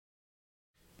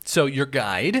So your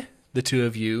guide, the two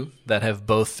of you that have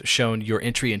both shown your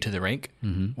entry into the rink,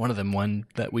 one of them one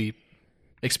that we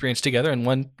experienced together and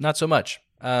one not so much.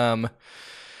 You're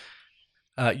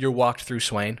walked through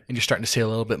Swain and you're starting to see a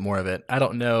little bit more of it. I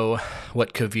don't know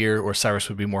what Kavir or Cyrus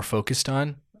would be more focused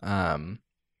on.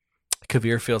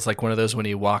 Kavir feels like one of those when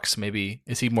he walks, maybe,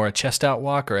 is he more a chest out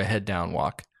walk or a head down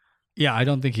walk? Yeah, I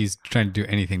don't think he's trying to do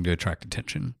anything to attract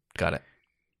attention. Got it.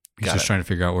 He's just trying to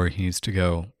figure out where he needs to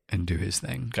go and do his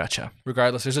thing. Gotcha.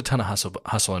 Regardless, there's a ton of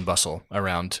hustle and bustle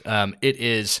around.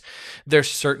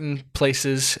 There's certain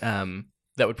places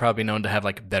that would probably be known to have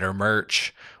like better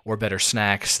merch or better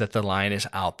snacks that the line is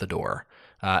out the door.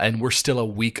 And we're still a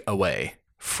week away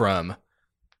from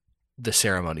the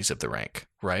ceremonies of the rank,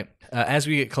 right? As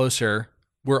we get closer,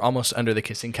 we're almost under the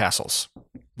Kissing Castles,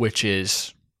 which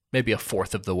is maybe a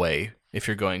fourth of the way if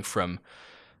you're going from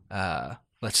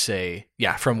let's say,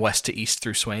 from west to east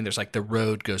through Swain. There's like the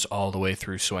road goes all the way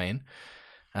through Swain.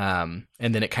 And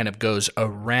then it kind of goes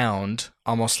around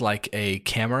almost like a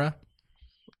camera.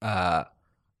 You know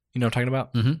what I'm talking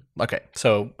about? Mm-hmm. Okay.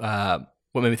 So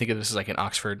what made me think of this is like in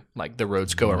Oxford, like the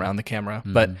roads go around the camera.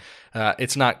 But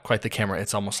it's not quite the camera.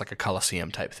 It's almost like a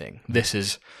Colosseum type thing. This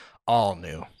is all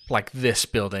new. Like this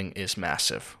building is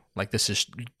massive. Like this is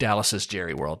Dallas's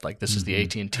Jerry World. Like this is the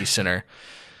AT&T Center.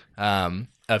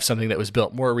 Of something that was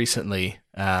built more recently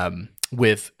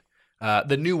with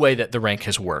the new way that the rank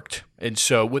has worked. And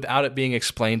so without it being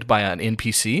explained by an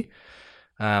NPC,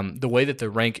 the way that the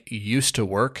rank used to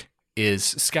work is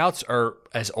scouts are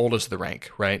as old as the rank,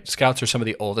 right? Scouts are some of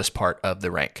the oldest part of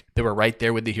the rank. They were right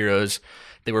there with the heroes.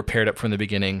 They were paired up from the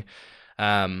beginning.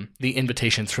 The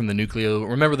invitations from the Nucleo.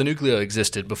 Remember, the Nucleo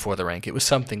existed before the rank. It was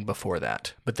something before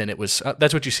that. But then it was,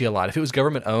 that's what you see a lot. If it was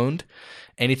government owned,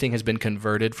 anything has been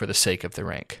converted for the sake of the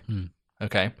rank.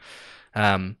 Okay?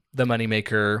 The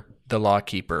moneymaker, the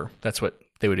lawkeeper. That's what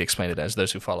they would explain it as,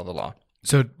 those who follow the law.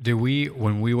 So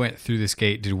when we went through this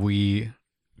gate,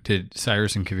 did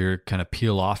Cyrus and Kavir kind of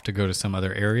peel off to go to some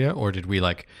other area? Or did we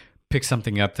like pick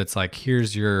something up that's like,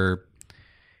 here's your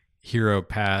hero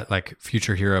pass, like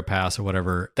future hero pass or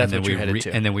whatever. That's what you're headed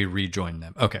to. And then we rejoin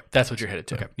them. Okay. That's what you're headed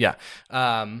to. Okay. Yeah.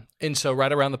 And so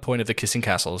right around the point of the Kissing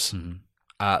Castles,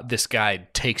 this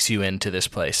guide takes you into this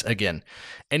place. Again,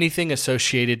 anything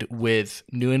associated with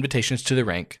new invitations to the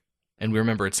rank, and we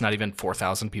remember it's not even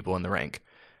 4,000 people in the rank,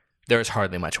 there is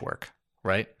hardly much work,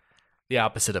 right? The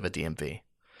opposite of a DMV.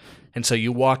 And so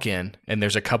you walk in, and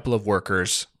there's a couple of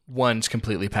workers. One's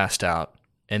completely passed out,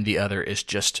 and the other is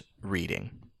just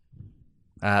reading.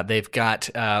 They've got,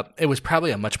 it was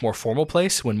probably a much more formal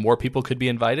place when more people could be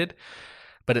invited.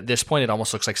 But at this point, it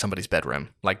almost looks like somebody's bedroom.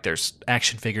 Like there's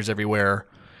action figures everywhere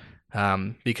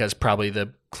because probably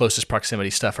the closest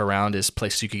proximity stuff around is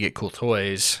places you could get cool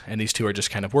toys. And these two are just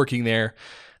kind of working there.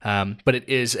 But it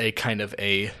is a kind of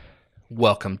a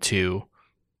welcome to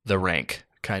the rank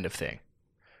kind of thing.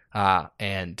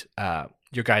 And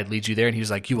your guide leads you there and he was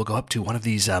like, you will go up to one of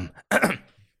these... and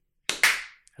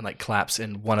like claps,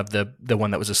 and one of the one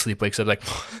that was asleep wakes up like,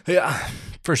 yeah,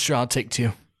 for sure, I'll take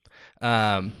two.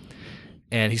 And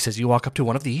he says, you walk up to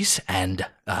one of these, and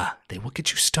they will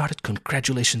get you started.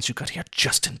 Congratulations, you got here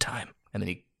just in time. And then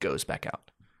he goes back out.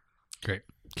 Great.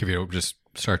 Kavir just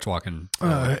starts walking.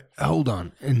 Hold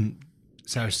on. And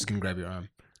Cyrus is going to grab your arm.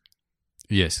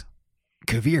 Yes.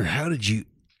 Kavir, how did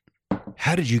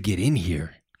you get in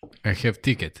here? I have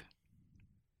ticket.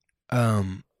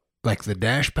 Like the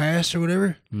dash pass or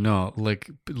whatever? No, like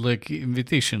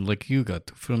invitation, like you got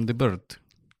from the bird.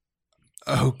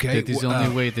 Okay. That is the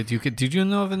only way that you could. Did you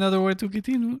know of another way to get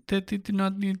in that did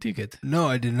not need ticket? No,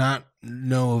 I did not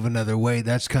know of another way.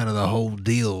 That's kind of the whole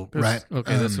deal, right?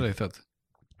 Okay, that's what I thought.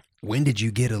 When did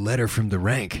you get a letter from the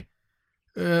rank?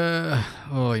 Almost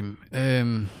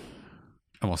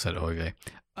said Oive.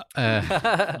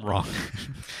 Wrong.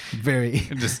 Very.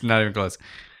 Just not even close.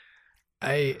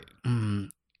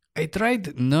 I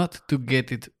tried not to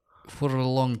get it for a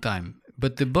long time,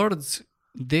 but the birds,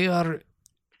 they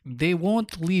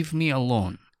won't leave me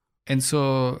alone. And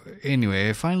so,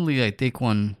 anyway, finally I take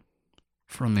one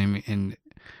from him, and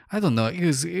I don't know,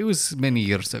 it was many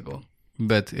years ago.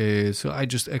 But, so I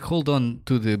hold on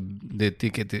to the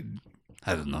ticket,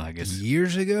 I don't know, I guess.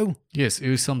 Years ago? Yes, it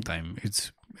was sometime.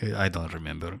 I don't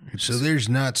remember. So there's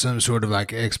not some sort of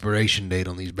like expiration date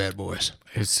on these bad boys?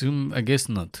 I guess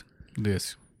not.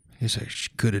 Yes. Guess I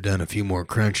could have done a few more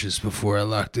crunches before I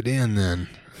locked it in then.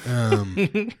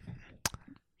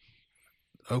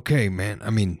 Okay, man.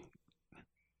 I mean,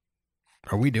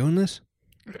 are we doing this?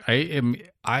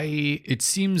 It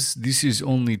seems this is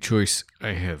only choice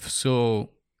I have.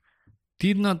 So,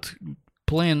 did not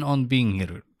plan on being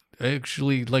here.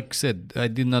 Actually, like I said, I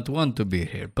did not want to be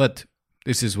here, but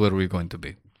this is where we're going to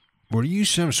be. Were you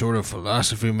some sort of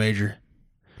philosophy major?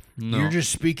 No. You're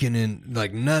just speaking in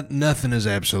like nothing is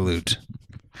absolute.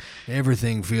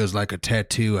 Everything feels like a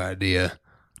tattoo idea.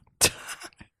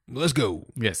 Let's go.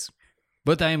 Yes.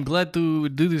 But I am glad to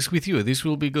do this with you. This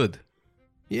will be good.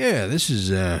 Yeah, this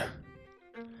is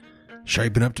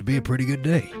shaping up to be a pretty good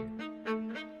day.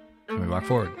 We walk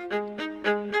forward.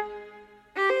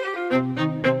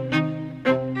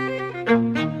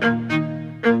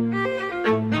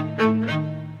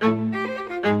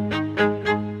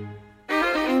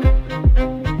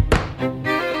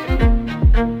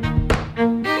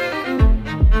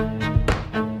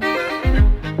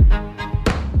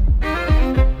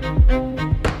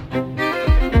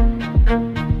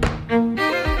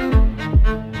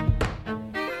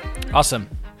 Awesome.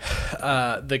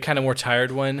 The kind of more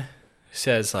tired one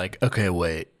says like, okay,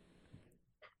 wait.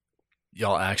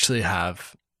 Y'all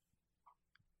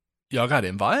got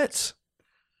invites?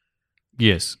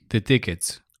 Yes, the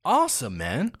tickets. Awesome,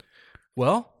 man.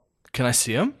 Well, can I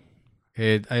see them?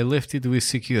 And I left it with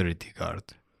security guard.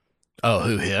 Oh,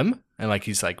 who, him? And like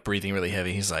he's like breathing really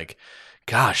heavy. He's like,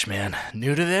 gosh, man,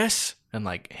 new to this? And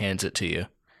like hands it to you.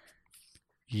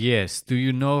 Yes. Do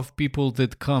you know of people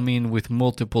that come in with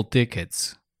multiple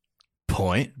tickets?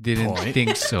 Didn't Point.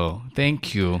 think so.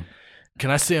 Thank you.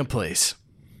 Can I see him, please?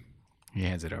 He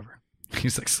hands it over.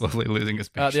 He's like slowly losing his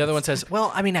patience. The other one says,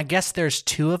 well, I mean, I guess there's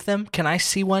two of them. Can I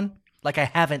see one? Like I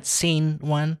haven't seen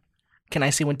one. Can I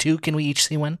see one too? Can we each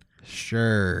see one?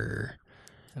 Sure.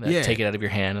 And then take it out of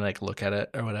your hand and like look at it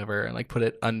or whatever and like put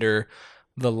it under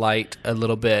the light a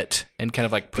little bit and kind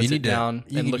of like puts it down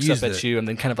and looks up at you and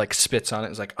then kind of like spits on it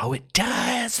and is like, oh, it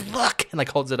does, look, and like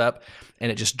holds it up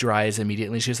and it just dries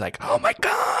immediately. She's like, oh my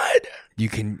God. You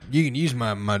can use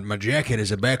my jacket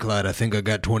as a backlight. I think I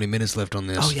got 20 minutes left on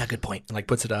this. Oh yeah, good point. And like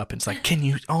puts it up and it's like, can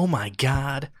you, oh my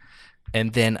God.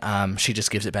 And then she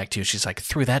just gives it back to you. She's like,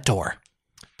 through that door.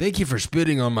 Thank you for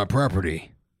spitting on my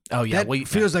property. Oh yeah. That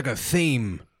feels like a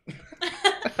theme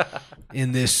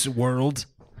in this world.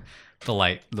 The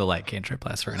light cantrip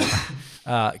lasts for an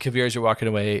hour. Kavir, as you're walking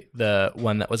away, the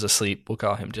one that was asleep, we'll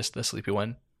call him just the sleepy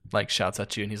one, like shouts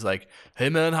at you and he's like, hey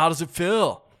man, how does it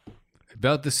feel?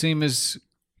 About the same as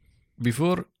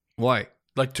before? Why?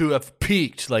 Like to have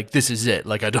peaked, like this is it.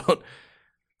 Like I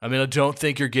don't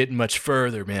think you're getting much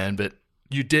further, man, but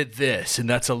you did this and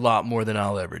that's a lot more than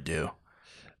I'll ever do.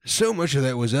 So much of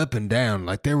that was up and down.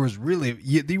 Like there was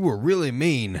you were really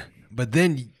mean, but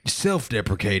then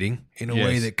self-deprecating in a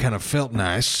way that kind of felt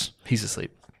nice. He's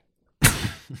asleep.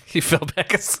 He fell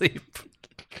back asleep.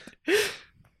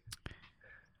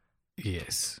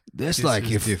 Yes. That's This like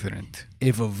is different.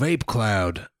 if a vape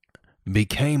cloud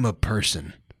became a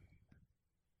person.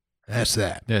 That's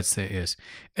that. That's it. Yes.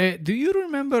 Do you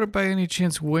remember by any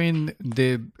chance when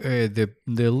the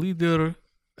leader,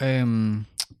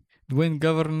 when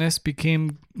governess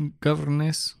became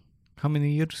governess? How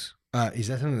many years? Is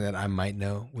that something that I might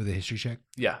know with a history check?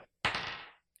 Yeah.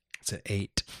 It's an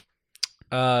 8.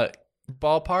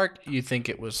 Ballpark, you think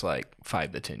it was like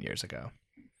 5 to 10 years ago.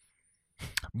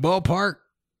 Ballpark,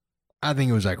 I think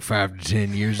it was like 5 to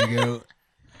 10 years ago.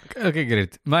 Okay,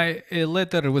 great. My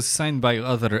letter was signed by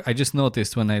other. I just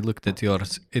noticed when I looked at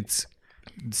yours, it's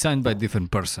signed by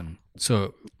different person.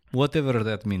 So whatever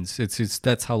that means, it's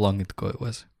that's how long ago it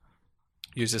was.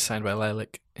 Yours is signed by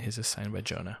Lilac. His is signed by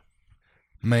Jonah.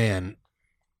 Man,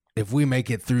 if we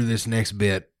make it through this next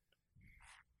bit,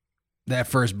 that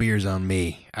first beer's on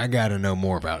me. I got to know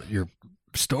more about your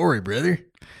story, brother.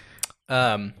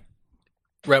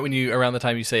 Right when around the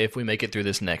time you say, if we make it through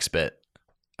this next bit,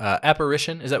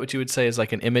 apparition, is that what you would say is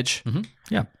like an image? Mm-hmm.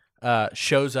 Yeah.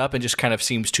 Shows up and just kind of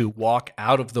seems to walk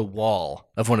out of the wall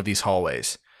of one of these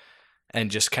hallways and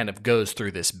just kind of goes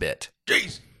through this bit.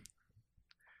 Jeez.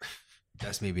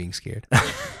 That's me being scared.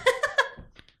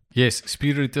 Yes,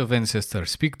 spirit of ancestor,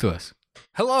 speak to us.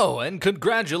 Hello and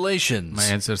congratulations. My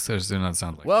ancestors do not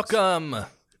sound like Welcome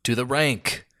to the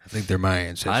rank. I think they're my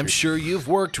ancestors. I'm sure you've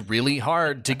worked really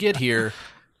hard to get here,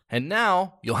 and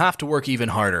now you'll have to work even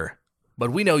harder.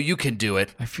 But we know you can do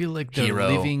it. I feel like the Hero.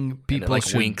 living And people it like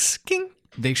should, winks. King.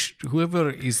 they whoever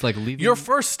is like living Your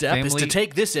first step is to family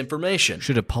take this information.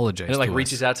 should apologize. And it like to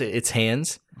reaches us. out to its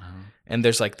hands, and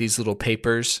there's like these little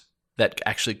papers that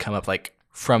actually come up like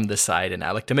from the side and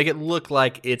out, like to make it look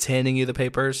like it's handing you the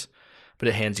papers, but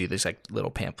it hands you these like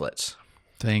little pamphlets.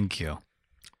 Thank you.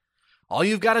 All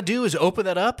you've got to do is open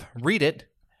that up, read it,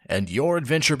 and your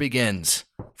adventure begins.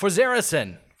 For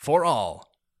Zaracen, for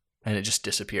all. And it just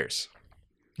disappears.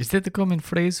 Is that the common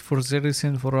phrase for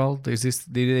Zaracen for all? Did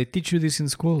they teach you this in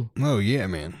school? Oh, yeah,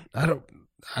 man.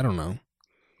 I don't know.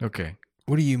 Okay.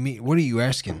 What do you mean? What are you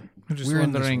asking? I'm just We're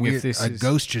in this wondering if weird- this a is...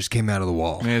 ghost just came out of the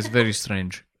wall. Yeah, it's very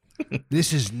strange.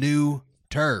 This is new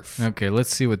turf. Okay,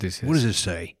 let's see what this is. What does it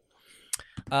say?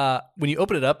 When you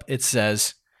open it up, it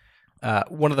says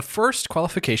one of the first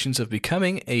qualifications of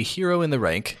becoming a hero in the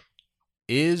rank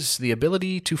is the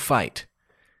ability to fight.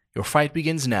 Your fight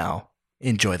begins now.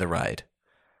 Enjoy the ride.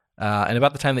 And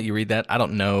about the time that you read that, I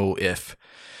don't know if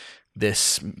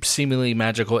this seemingly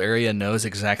magical area knows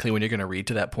exactly when you're going to read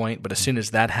to that point, but as soon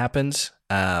as that happens,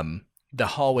 the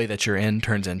hallway that you're in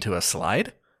turns into a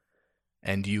slide,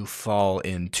 and you fall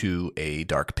into a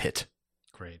dark pit.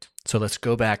 Great. So let's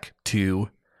go back to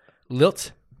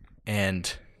Lilt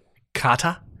and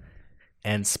Kata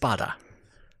and Spada.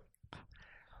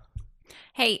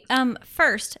 Hey,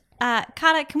 first,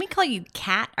 Kata, can we call you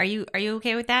Cat? Are you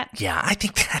okay with that? Yeah, I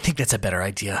think that's a better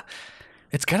idea.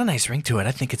 It's got a nice ring to it.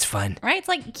 I think it's fun. Right? It's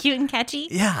like cute and catchy.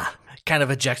 Yeah, kind of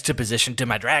a juxtaposition to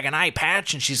my dragon eye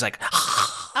patch, and she's like,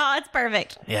 Oh, it's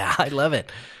perfect. yeah, I love it.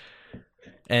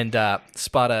 And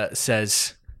Spada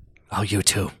says, oh, you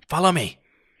two, follow me.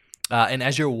 And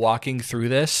as you're walking through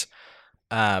this,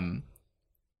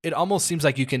 it almost seems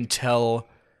like you can tell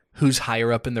who's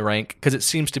higher up in the rank, because it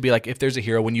seems to be like if there's a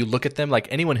hero, when you look at them, like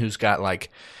anyone who's got like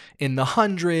in the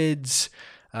hundreds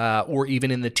or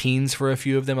even in the teens for a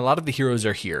few of them, a lot of the heroes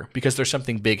are here because there's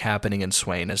something big happening in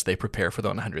Swain as they prepare for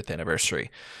the 100th anniversary.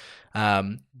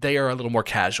 They are a little more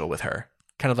casual with her,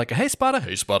 kind of like a hey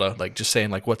Spada, like just saying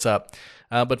like what's up.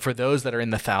 But for those that are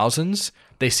in the thousands,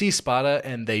 they see Spada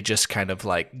and they just kind of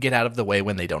like get out of the way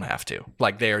when they don't have to.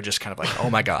 Like they are just kind of like, oh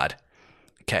my god,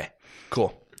 okay,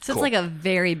 cool. So cool. it's like a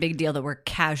very big deal that we're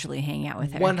casually hanging out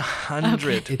with her.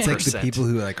 100%. It's like the people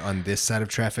who like on this side of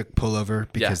traffic pull over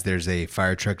because there's a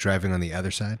fire truck driving on the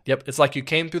other side. Yep, it's like you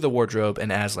came through the wardrobe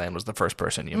and Aslan was the first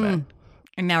person you met.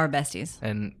 And now we're besties.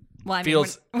 And Well, I mean,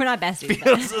 feels we're not besties.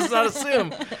 feels let's not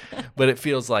assume, but it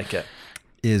feels like it.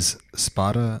 Is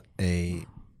Spada a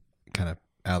kind of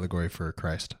allegory for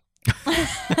Christ?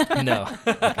 No,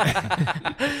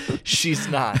 she's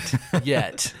not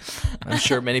yet. I'm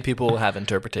sure many people will have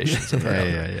interpretations of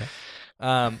her.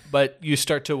 Yeah. But you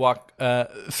start to walk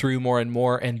through more and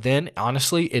more, and then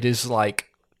honestly, it is like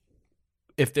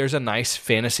if there's a nice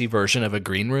fantasy version of a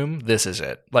green room, this is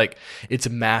it. Like it's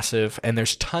massive, and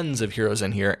there's tons of heroes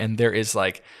in here, and there is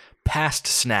like past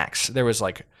snacks. There was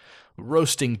like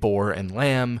roasting boar and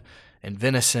lamb and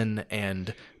venison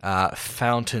and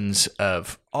fountains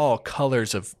of all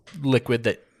colors of liquid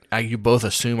that you both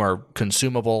assume are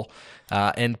consumable.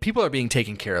 And people are being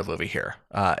taken care of over here.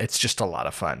 It's just a lot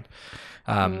of fun.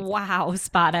 Wow,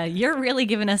 Spada, you're really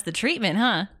giving us the treatment,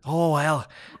 huh? Oh, well,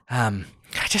 I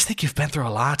just think you've been through a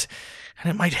lot, and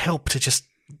it might help to just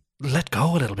let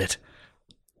go a little bit.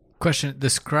 Question: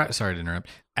 sorry to interrupt.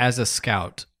 As a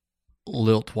scout,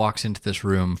 Lilt walks into this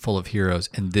room full of heroes,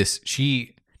 and does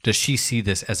she see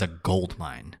this as a gold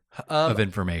mine of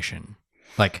information?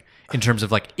 Like in terms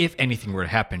of like if anything were to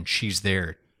happen, she's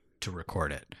there to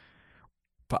record it.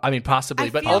 I mean, possibly, I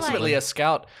but feel ultimately, like- a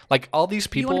scout, like all these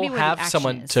You wanna people be where the have action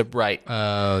someone is. to write.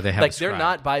 Oh, they have Like a they're scribe.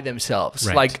 not by themselves.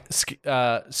 Right. Like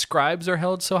scribes are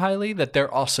held so highly that they're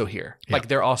also here. Yeah. Like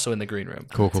they're also in the green room.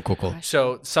 Cool.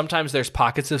 So sometimes there's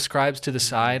pockets of scribes to the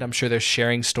side. I'm sure they're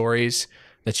sharing stories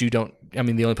that you don't. I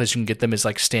mean, the only place you can get them is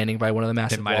like standing by one of the They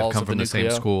massive might have walls come of from the same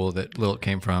Nucleo. school that Lilt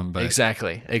came from, but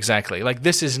Exactly. Like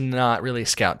this is not really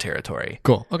scout territory.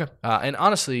 cool. Okay. And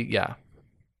honestly, yeah.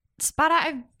 Spada,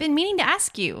 I've been meaning to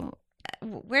ask you,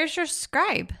 where's your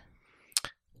scribe?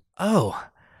 Oh,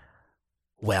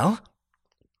 well,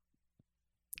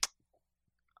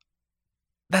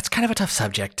 that's kind of a tough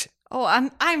subject. Oh,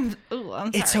 I'm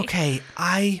sorry. It's okay.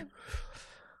 I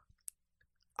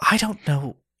don't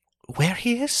know where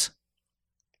he is.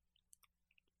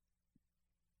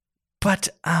 But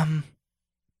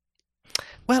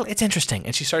well, it's interesting.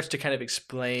 And she starts to kind of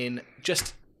explain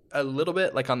just a little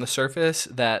bit like on the surface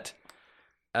that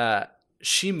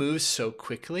she moves so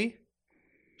quickly.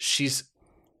 She's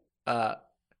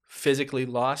physically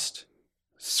lost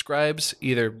scribes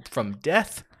either from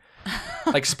death.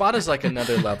 Like Spada's like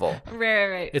another level.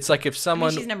 Right. It's like if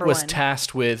someone she's number was one.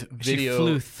 tasked with video, she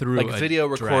flew through like a video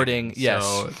recording. dragon, Yes,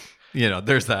 so,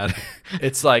 there's that.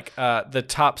 it's like the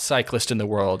top cyclist in the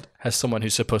world has someone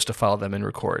who's supposed to follow them and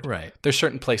record. Right. There's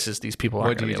certain places these people aren't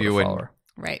What do going to you be able do to when- follow her.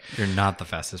 Right. You're not the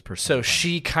fastest person. So on the planet.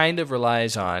 she kind of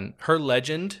relies on her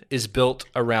legend is built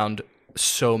around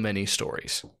so many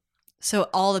stories. So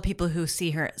all the people who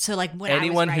see her. So like when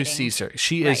Anyone I who was writing, sees her,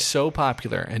 she Right. is so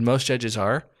popular, and most judges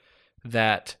are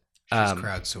that She's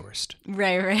crowdsourced.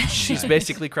 Right. she's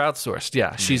basically crowdsourced.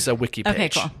 Yeah, she's a wiki page. Okay,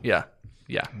 cool. Yeah.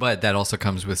 But that also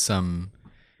comes with some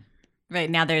Right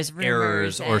now, there's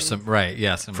errors rumors or and- some some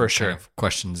For kind sure. of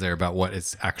questions there about what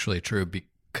is actually true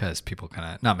because people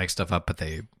kind of not make stuff up, but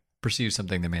they perceive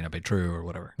something that may not be true or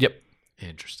whatever. Yep.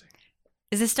 Interesting.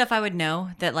 Is this stuff I would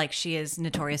know that like she is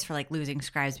notorious for like losing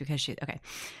scribes because she? Okay,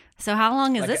 so how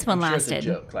long has this one lasted?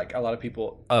 joke. Like a lot of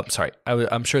people. Sorry,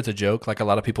 I'm sure it's a joke. Like a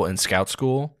lot of people in scout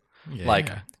school, Yeah. like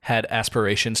had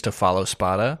aspirations to follow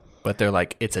Spada, but they're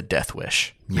like, it's a death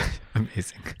wish. Yeah.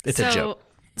 Amazing. It's a joke.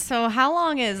 So how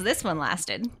long has this one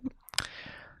lasted?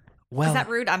 Well, Is that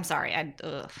rude? I'm sorry.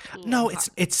 no,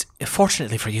 it's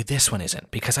fortunately for you, this one isn't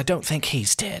because I don't think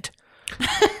he's dead.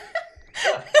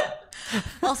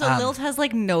 Also, Lilt has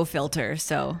like no filter,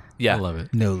 so Yeah. I love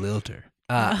it. No lilter.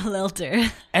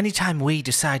 Lilter. Anytime we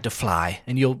decide to fly,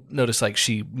 and you'll notice like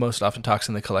she most often talks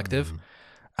in the collective,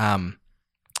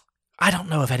 I don't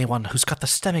know of anyone who's got the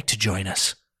stomach to join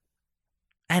us.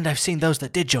 And I've seen those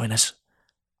that did join us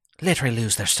literally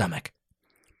lose their stomach.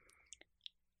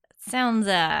 Sounds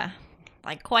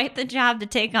like quite the job to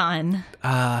take on.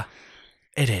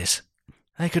 It is.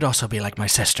 They could also be like my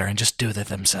sister and just do it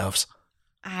themselves.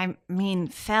 I mean,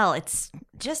 Fel, it's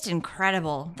just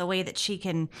incredible the way that she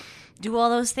can do all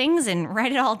those things and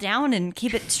write it all down and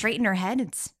keep it straight in her head.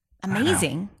 It's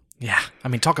amazing. Yeah, I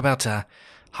mean, talk about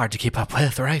hard to keep up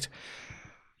with, right?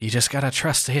 You just gotta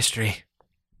trust the history.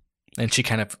 And she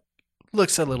kind of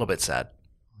looks a little bit sad.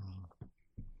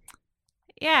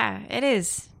 Yeah, it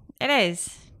is. It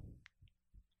is.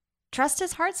 Trust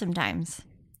is hard sometimes.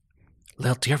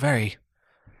 Lilt, you're very,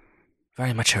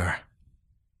 very mature.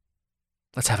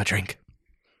 Let's have a drink.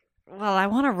 Well, I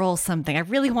want to roll something. I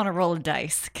really want to roll a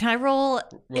dice. Can I roll a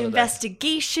dice.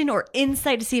 investigation or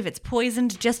insight to see if it's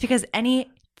poisoned? Just because any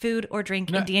food or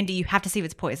drink in D&D, you have to see if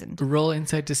it's poisoned. Roll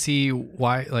insight to see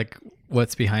why, like,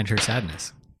 what's behind her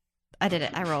sadness. I did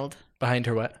it. I rolled. Behind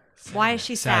her what? Why is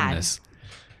she sad? Sadness.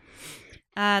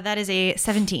 That is a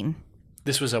 17.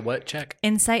 This was a what check?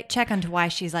 Insight check onto why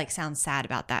she's like sounds sad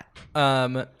about that.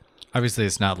 Obviously,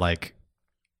 it's not like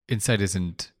insight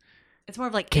isn't. It's more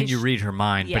of like Can you read her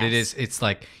mind? But it Yes. is. It's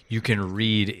like you can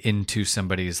read into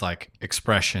somebody's like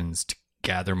expressions to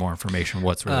gather more information.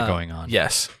 What's really going on?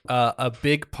 Yes. A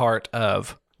big part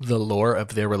of the lore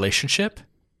of their relationship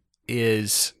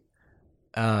is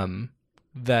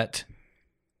that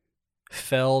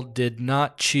Fel did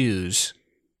not choose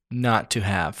not to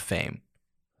have fame.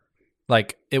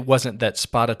 Like, it wasn't that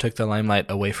Spada took the limelight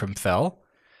away from Fel.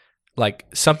 Like,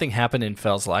 something happened in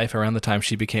Fel's life around the time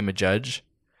she became a judge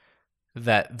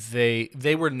that they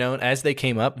were known, as they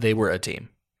came up, they were a team.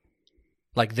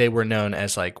 Like, they were known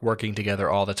as, like, working together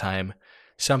all the time.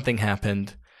 Something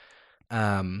happened.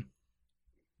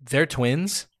 They're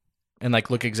twins and, like,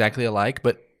 look exactly alike,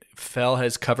 but Fel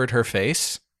has covered her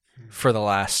face for the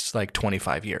last, like,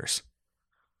 25 years.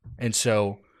 And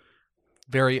so,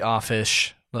 very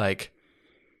offish, like,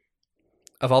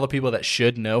 of all the people that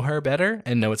should know her better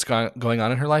and know what's going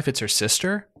on in her life, it's her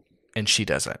sister, and she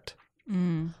doesn't.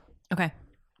 Okay.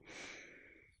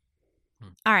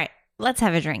 All right. Let's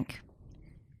have a drink.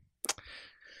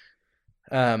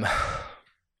 So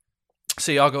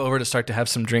y'all go over to start to have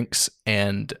some drinks,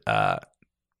 and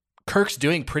Kirk's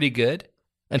doing pretty good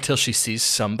until she sees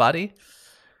somebody.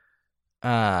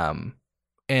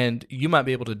 And you might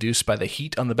be able to deduce by the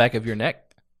heat on the back of your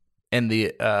neck and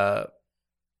the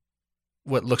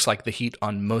what looks like the heat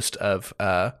on most of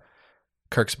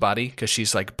Kirk's body, because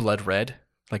she's like blood red,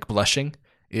 like blushing,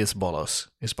 is Bolos,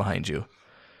 is behind you.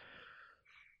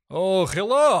 Oh,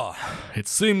 hello. It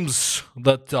seems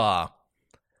that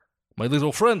my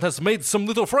little friend has made some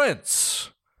little friends.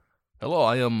 Hello,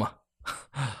 I am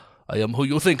who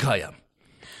you think I am.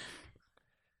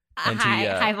 And he,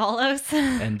 Hi, Volos.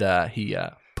 And he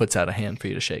puts out a hand for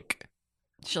you to shake.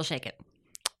 She'll shake it.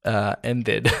 And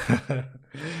did.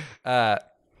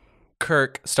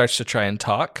 Kirk starts to try and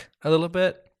talk a little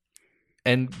bit,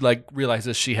 and like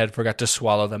realizes she had forgot to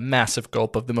swallow the massive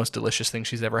gulp of the most delicious thing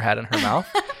she's ever had in her mouth.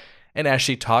 And as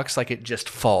she talks, like it just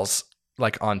falls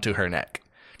like onto her neck.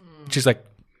 She's like,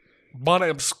 "My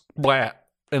name's blah,"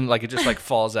 and like it just like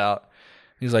falls out.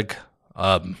 He's like,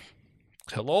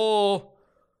 "Hello,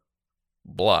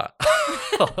 blah."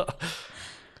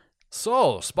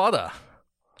 So, Spada,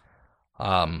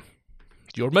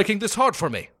 you're making this hard for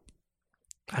me.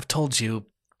 I've told you,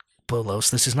 Bolos,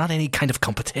 this is not any kind of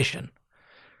competition.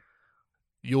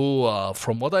 You,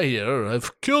 from what I hear,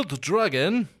 have killed the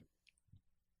dragon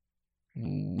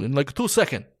in like 2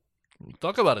 seconds.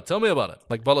 Talk about it. Tell me about it.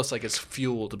 Like, Bolos, like, is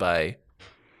fueled by,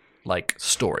 like,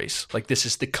 stories. Like, this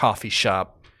is the coffee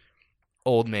shop,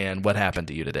 old man, what happened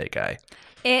to you today guy.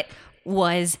 It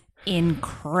was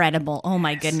incredible. Oh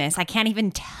my goodness. I can't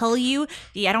even tell you.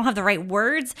 I don't have the right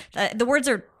words. The words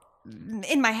are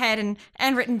in my head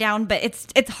and written down, but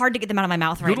it's hard to get them out of my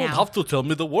mouth right now. to tell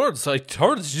me the words. I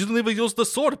heard you didn't even use the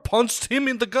sword. Punched him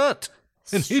in the gut.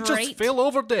 And he just Straight fell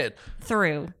over dead.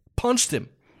 through. Punched him.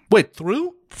 Wait,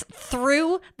 through?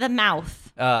 Through the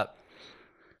mouth.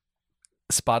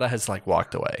 Spada has like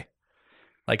walked away.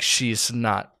 Like she's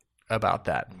not about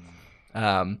that.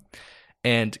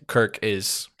 And Kirk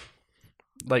is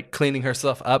like cleaning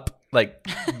herself up like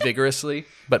vigorously,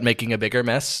 but making a bigger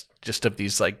mess just of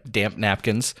these like damp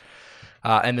napkins.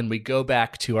 And then we go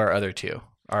back to our other two,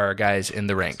 our guys in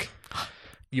the rank.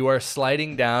 You are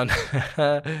sliding down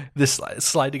this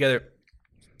slide together.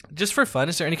 Just for fun,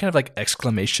 is there any kind of like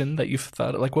exclamation that you've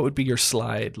thought of? Like what would be your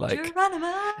slide? Like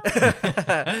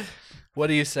Geronimo. what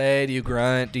do you say? Do you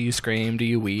grunt? Do you scream? Do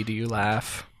you wee? Do you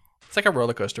laugh? It's like a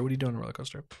roller coaster. What do you do on a roller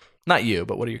coaster? Not you,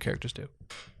 but what do your characters do?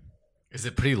 Is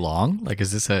it pretty long? Like,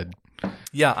 is this a...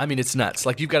 Yeah, I mean, it's nuts.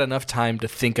 Like, you've got enough time to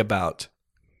think about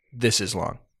this is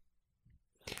long.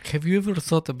 Have you ever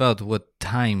thought about what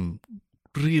time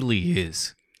really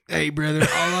is? Hey, brother,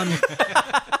 all on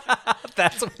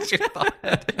That's what you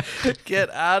thought. Get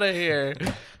out of here.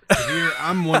 here.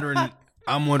 I'm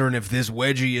wondering if this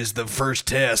wedgie is the first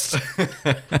test.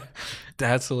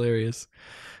 That's hilarious.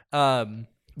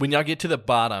 When y'all get to the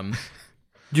bottom,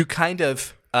 you kind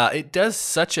of... it does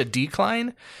such a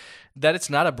decline that it's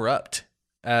not abrupt.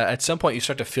 At some point, you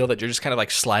start to feel that you're just kind of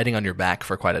like sliding on your back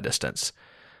for quite a distance.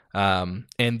 And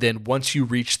then once you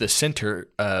reach the center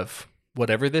of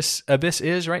whatever this abyss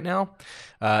is right now,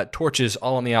 torches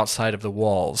all on the outside of the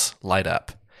walls light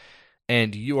up.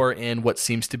 And you are in what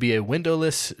seems to be a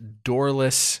windowless,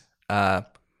 doorless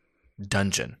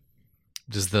dungeon.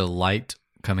 Does the light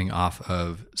coming off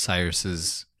of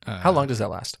Cyrus's... How long does that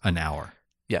last? An hour.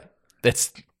 Yeah.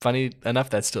 That's funny enough,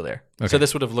 that's still there. Okay. So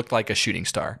this would have looked like a shooting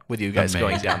star with you guys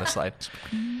going Amazing. down the slide.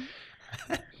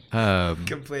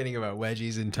 Complaining about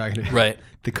wedgies and talking about Right.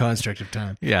 the construct of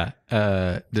time. Yeah.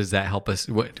 Does that help us?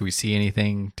 What do we see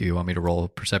anything? Do you want me to roll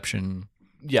perception?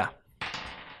 Yeah.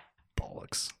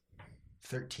 Bollocks.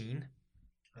 13.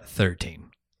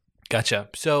 13. Gotcha.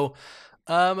 So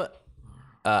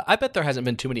I bet there hasn't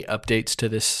been too many updates to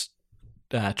this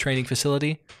training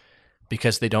facility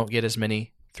because they don't get as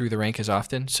many through the rank as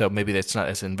often. So maybe that's not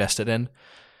as invested in.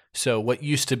 So what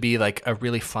used to be like a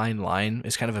really fine line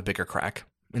is kind of a bigger crack.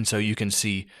 And so you can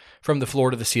see from the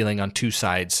floor to the ceiling on two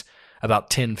sides about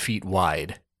 10 feet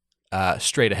wide,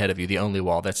 straight ahead of you, the only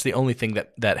wall. That's the only thing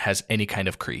that has any kind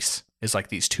of crease is like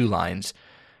these two lines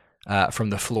from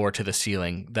the floor to the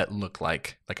ceiling that look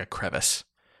like a crevice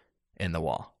in the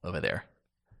wall over there.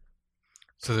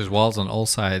 So there's walls on all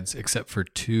sides except for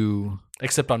two.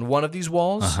 Except on one of these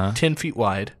walls, 10 feet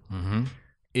wide,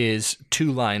 is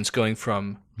two lines going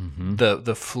from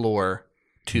the floor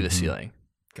to the ceiling.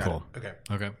 Cool. Okay.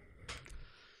 Okay.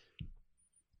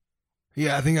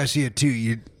 Yeah, I think I see it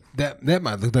too. That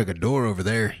might look like a door over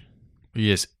there.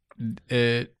 Yes.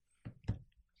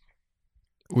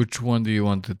 Which one do you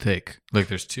want to take? Like,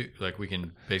 there's two. Like, we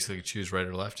can basically choose right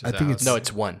or left. Is I that think how it's- No,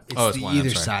 it's one. It's it's the one, I'm either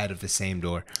sorry. side of the same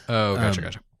door. Oh,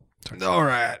 gotcha. All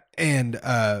right. And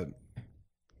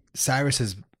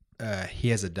Cyrus he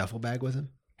has a duffel bag with him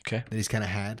Okay. that he's kind of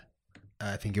had.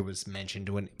 I think it was mentioned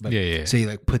when. But, Yeah. So he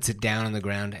like puts it down on the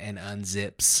ground and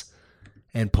unzips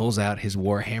and pulls out his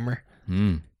war hammer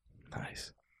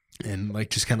Nice. and like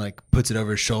just kind of like puts it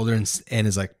over his shoulder and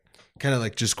is like kind of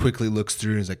like just quickly looks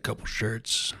through and is like couple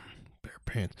shirts, pair of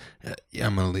pants. Yeah,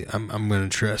 I'm gonna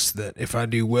trust that if I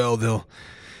do well,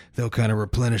 they'll kind of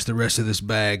replenish the rest of this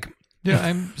bag. Yeah,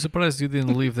 I'm surprised you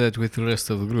didn't leave that with the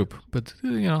rest of the group. But,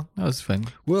 that was fine.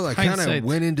 Well, I kind of Hindsight.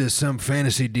 went into some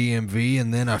fantasy DMV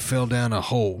and then I fell down a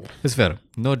hole. It's fair.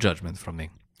 No judgment from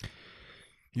me.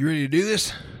 You ready to do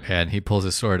this? And he pulls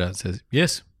his sword out and says,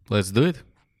 yes, let's do it.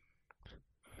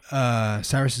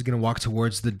 Cyrus is going to walk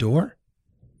towards the door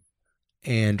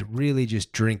and really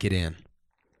just drink it in.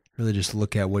 Really just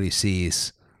look at what he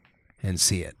sees and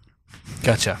see it.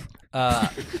 Gotcha.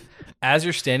 As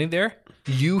you're standing there,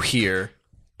 you hear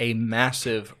a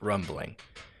massive rumbling,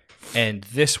 and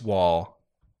this wall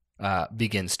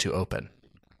begins to open.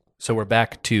 So we're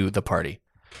back to the party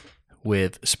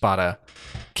with Spada,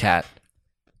 Cat,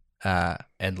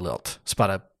 and Lilt.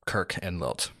 Spada, Kirk, and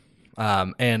Lilt.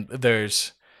 And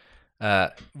there's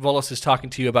Volus is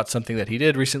talking to you about something that he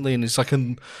did recently, and he's like,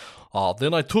 then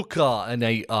I took and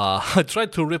I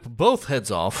tried to rip both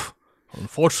heads off.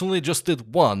 Unfortunately, just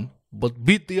did one, but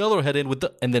beat the other head in with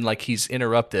the... And then, like, he's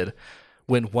interrupted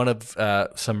when one of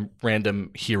some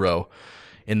random hero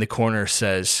in the corner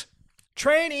says,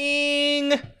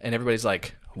 training! And everybody's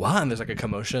like, what? And there's like a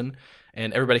commotion,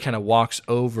 and everybody kind of walks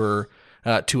over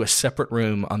to a separate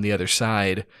room on the other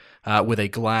side with a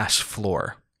glass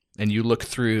floor. And you look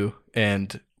through,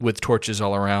 and with torches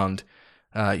all around,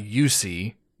 you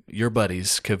see your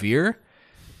buddies, Kavir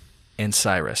and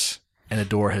Cyrus, and a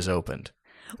door has opened.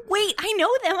 Wait, I know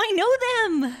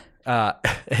them.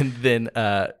 And then,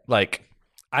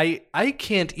 I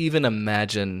can't even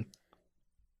imagine.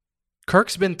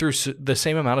 Kirk's been through the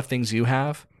same amount of things you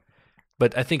have,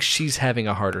 but I think she's having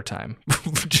a harder time,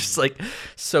 just like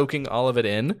soaking all of it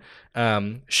in.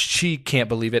 She can't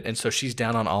believe it, and so she's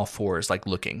down on all fours, like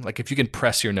looking. Like if you can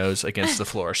press your nose against the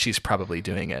floor, she's probably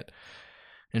doing it.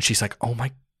 And she's like, "Oh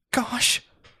my gosh,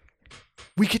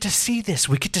 we get to see this.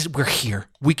 We're here.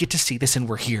 We get to see this, and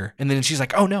we're here." And then she's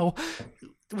like, "Oh no,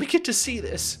 we get to see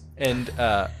this." And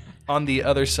on the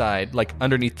other side, like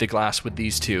underneath the glass with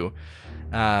these two,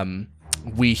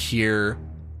 we hear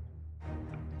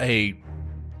a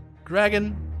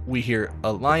dragon, we hear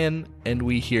a lion, and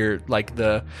we hear like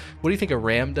what do you think a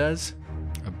ram does?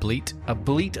 A bleat. A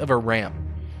bleat of a ram.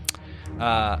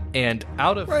 And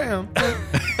out of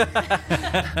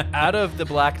out of the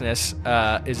blackness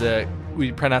is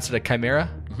we pronounce it a chimera.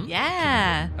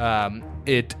 Yeah.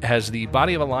 It has the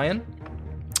body of a lion.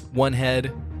 One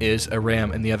head is a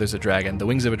ram, and the other's a dragon. The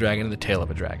wings of a dragon and the tail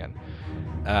of a dragon.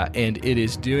 And it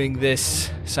is doing this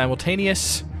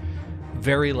simultaneous,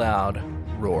 very loud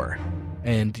roar.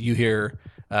 And you hear,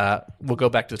 we'll go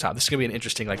back to the top. This is going to be an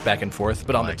interesting back and forth.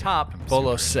 But on the top,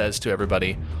 Bolos says to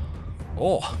everybody,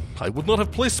 "Oh, I would not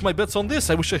have placed my bets on this.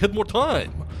 I wish I had more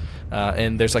time."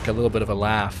 And there's a little bit of a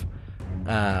laugh.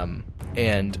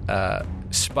 And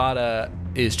Spada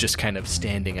is just kind of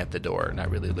standing at the door, not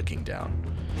really looking down.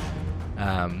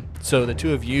 So the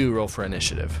two of you roll for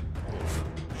initiative.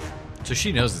 So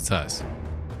she knows it's us.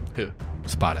 Who?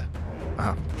 Spada.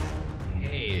 Uh-huh.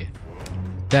 Hey.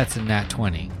 That's a nat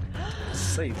 20.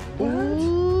 Safe.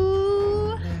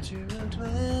 Ooh. Natural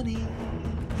 20.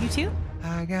 You too?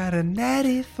 I got a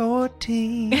natty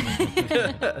 14.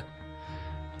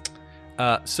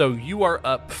 So you are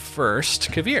up first,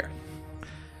 Kavir.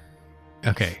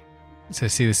 Okay. So I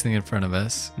see this thing in front of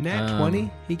us. Nat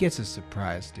 20? He gets a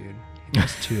surprise, dude. He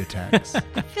does 2 attacks.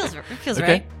 Feels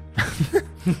Okay.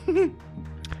 right.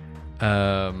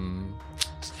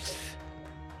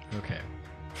 Okay.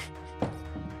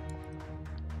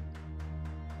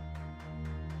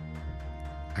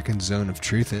 I can zone of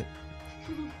truth it.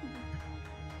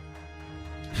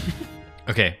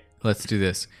 Okay, let's do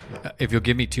this. If you'll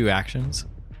give me 2 actions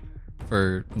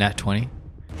for nat 20,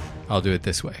 I'll do it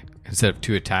this way instead of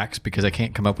 2 attacks because I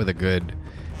can't come up with a good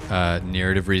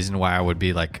narrative reason why I would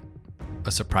be like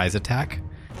a surprise attack.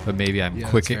 But maybe I'm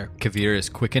quick. that's fair. Kavir is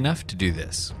quick enough to do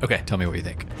this. Okay. Tell me what you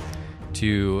think.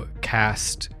 To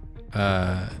cast,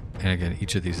 and again,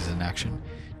 each of these is an action.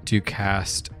 To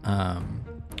cast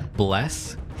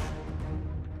Bless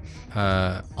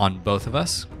on both of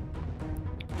us.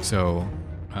 So,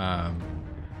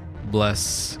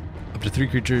 bless up to 3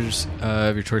 creatures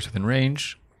of your choice within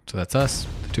range. So that's us,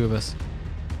 the 2 of us.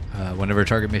 Whenever a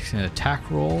target makes an attack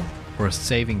roll or a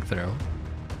saving throw,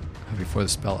 before the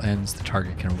spell ends, the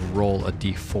target can roll a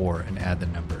d4 and add the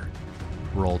number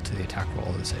rolled to the attack roll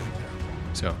of the saving throw.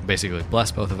 So basically, bless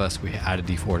both of us. We add a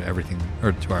d4 to everything,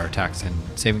 or to our attacks and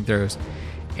saving throws,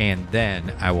 and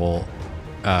then I will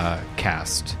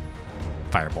cast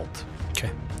Firebolt.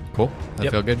 Okay. Cool. That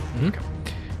Yep. feel good? Mhm.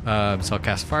 Okay. So I'll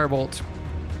cast Firebolt.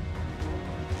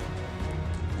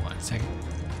 1 second.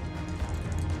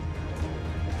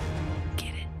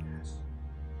 Get it.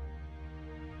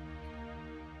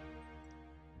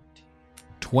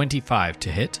 25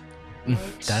 to hit.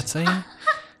 That's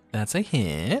a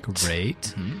hit.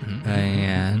 Great.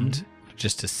 And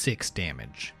just a 6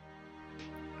 damage.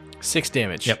 6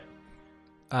 damage. Yep.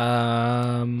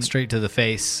 Straight to the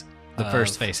face. The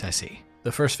first face I see.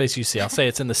 The first face you see, I'll say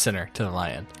it's in the center to the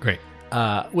lion. Great.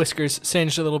 Whiskers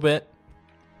singed a little bit.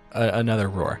 Another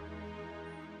roar.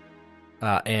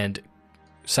 And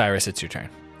Cyrus, it's your turn.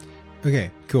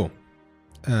 Okay, cool.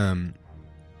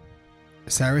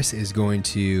 Cyrus is going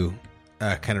to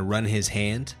kind of run his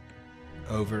hand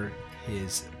over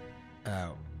his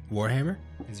warhammer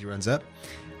as he runs up,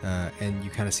 and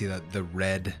you kind of see that the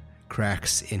red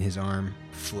cracks in his arm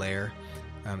flare,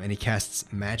 and he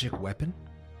casts Magic Weapon.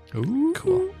 Ooh.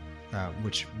 Cool.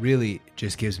 Which really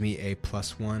just gives me a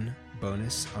 +1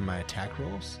 bonus on my attack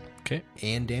rolls Okay.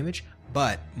 and damage,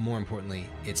 but more importantly,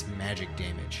 it's magic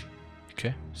damage.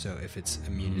 Okay. So if it's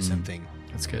immune to something,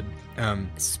 That's good.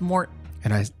 Smart.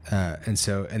 and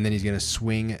then he's gonna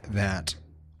swing that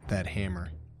hammer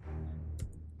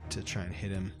to try and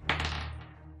hit him.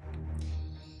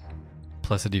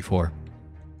 plus a d4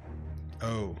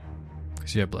 Oh,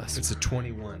 because you have bless. it's a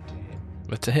 21 to hit.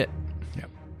 That's a hit.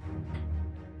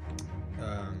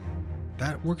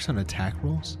 That works on attack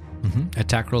rolls.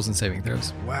 Attack rolls and saving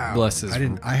throws. Wow. Bless is.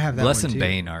 I have that Bless one and too.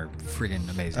 Bane are friggin'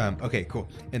 amazing. Okay, cool.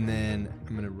 And then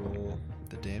I'm gonna roll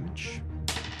the damage.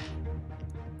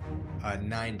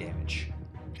 9 damage.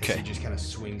 'Cause Okay. He just kind of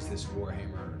swings this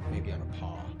warhammer, maybe on a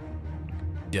paw.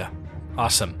 Yeah.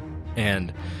 Awesome.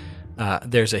 And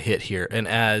there's a hit here. And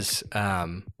as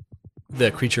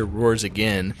the creature roars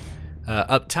again,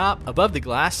 up top, above the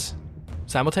glass,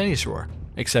 simultaneous roar.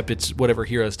 Except it's whatever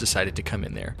heroes decided to come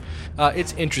in there.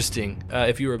 It's interesting.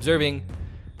 If you were observing,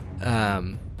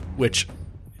 which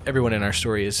everyone in our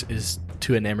story is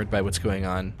too enamored by what's going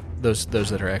on, those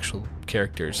that are actual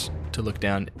characters to look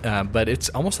down. But it's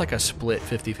almost like a split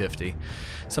 50-50.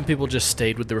 Some people just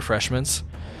stayed with the refreshments,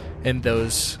 and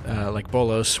those, like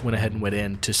Bolos, went ahead and went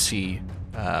in to see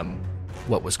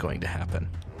what was going to happen.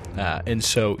 And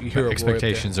so you hear a roar up there.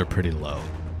 Expectations are pretty low.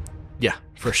 Yeah,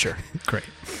 for sure. Great.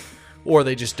 Or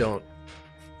they just don't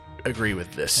agree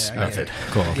with this Yeah, I get method. it.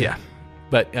 Cool. Okay. Yeah.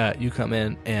 But you come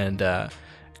in, and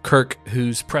Kirk,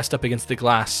 who's pressed up against the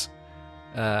glass,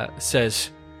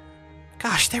 says,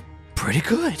 "Gosh, they're pretty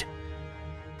good."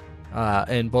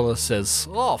 And Bola says,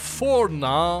 "Oh, for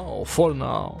now.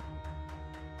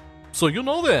 So you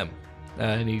know them."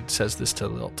 And he says this to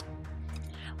Lilt.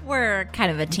 We're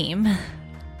kind of a team.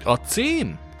 "A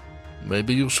team.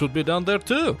 Maybe you should be down there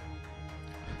too."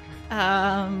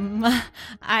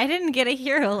 I didn't get a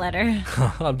hero letter.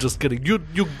 I'm just kidding. You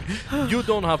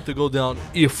don't have to go down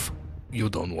if you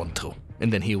don't want to.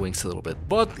 And then he winks a little bit.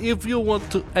 But if you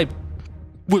want to,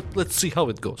 let's see how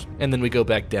it goes. And then we go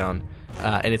back down,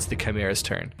 and it's the Chimera's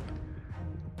turn.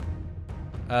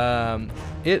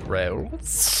 It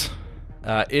rolls.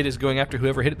 It is going after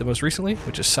whoever hit it the most recently,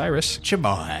 which is Cyrus.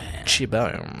 Chibones.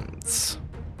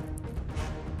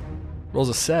 Rolls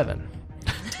a 7.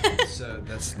 So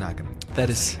that's not gonna. That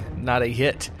is not a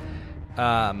hit.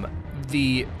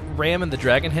 The ram and the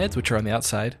dragon heads, which are on the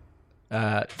outside,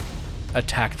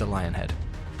 attack the lion head.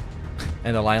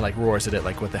 And the lion roars at it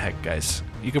like, "What the heck, guys?"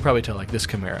 You can probably tell this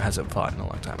Chimera hasn't fought in a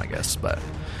long time, I guess. But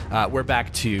we're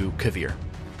back to Kavir.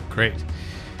 Great.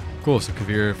 Cool. So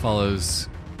Kavir follows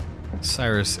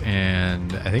Cyrus,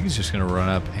 and I think he's just going to run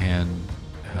up and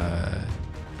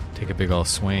take a big old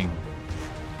swing.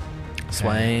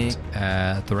 Swing.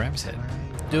 At the ram's head.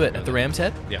 Do it at the ram's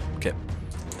head? Yeah. Okay.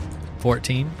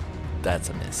 14. That's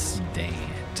a miss. Dang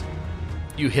it.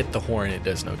 You hit the horn, it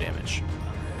does no damage.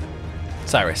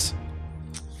 Cyrus.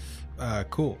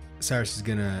 Cool. Cyrus is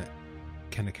gonna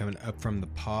kind of coming up from the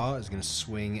paw. Is gonna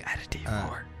swing Add a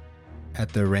D4. at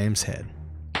the ram's head.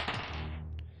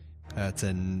 It's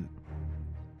a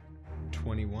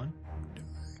 21.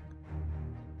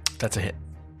 That's a hit.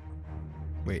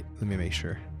 Wait, let me make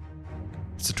sure.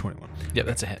 It's a 21. Yep,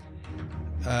 that's a hit.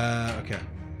 Okay.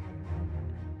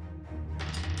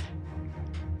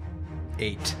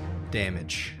 8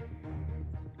 damage.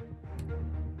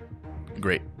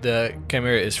 Great. The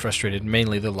Chimera is frustrated,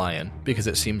 mainly the lion, because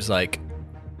it seems like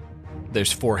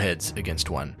there's 4 heads against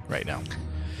 1 right now.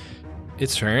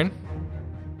 Its turn.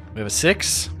 We have a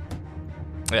 6.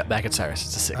 Yeah, back at Cyrus.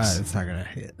 It's a 6. It's not gonna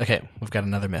hit. Okay, we've got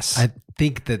another miss. I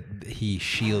think that he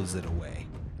shields it away.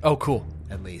 Oh, cool.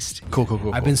 At least.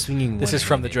 Cool. I've been swinging. This is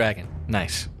from the one-handed. dragon.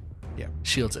 Nice. Yeah.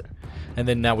 Shields it. And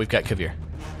then now we've got Kavir.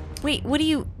 Wait, what do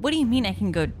you mean I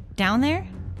can go down there?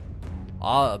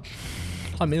 I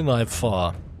mean, I've,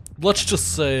 let's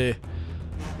just say,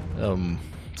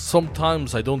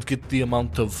 sometimes I don't get the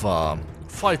amount of,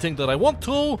 fighting that I want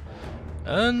to,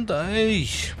 and I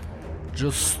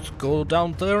just go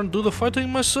down there and do the fighting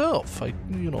myself.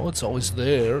 It's always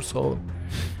there, so.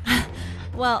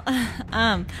 Well,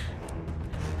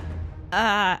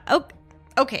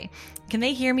 okay. Can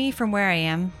they hear me from where I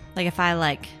am? If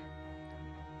I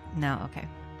No, okay.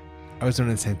 I was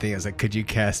wondering the same thing. I was like, could you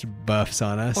cast buffs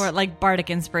on us? Or bardic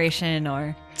inspiration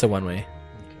or It's a one-way.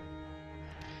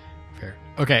 Fair.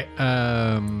 Okay.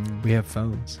 we have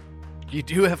phones. You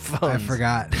do have phones. I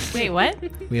forgot. Wait, what?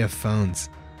 We have phones.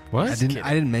 What? I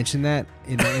didn't mention that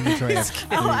in the inventory.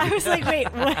 Oh, I was like,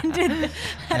 wait, when did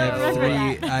I don't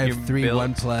remember that. I have three built-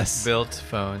 OnePlus. built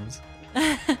phones.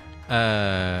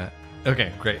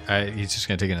 Okay, great. He's just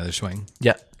gonna take another swing.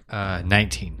 Yeah.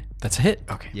 19. That's a hit.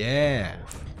 Okay. Yeah.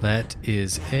 That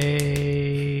is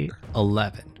a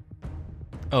 11.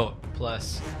 Oh,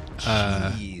 plus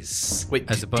Jeez. Wait,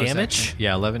 as a bonus damage? action.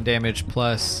 Yeah, 11 damage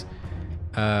plus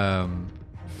he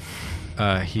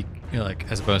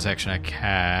as a bonus action I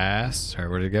cast. Sorry,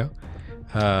 where did it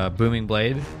go? Booming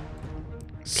Blade.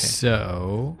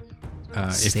 So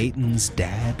Satan's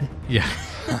dad. Yeah.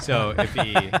 So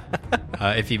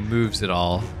if he moves at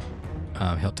all,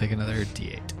 he'll take another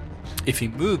D8. If he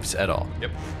moves at all.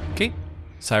 Yep. Okay.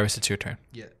 Cyrus, it's your turn.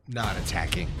 Yeah, not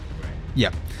attacking.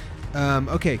 Yep.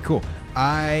 Okay, cool.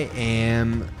 I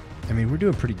mean, we're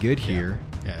doing pretty good here.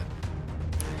 Yeah.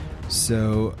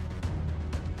 So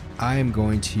I am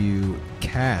going to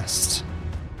cast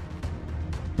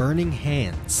Burning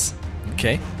Hands.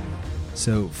 Okay.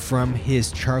 So from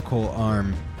his charcoal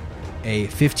arm, a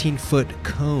 15-foot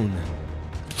cone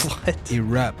What?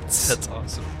 erupts. That's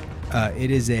awesome.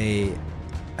 It is a...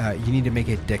 you need to make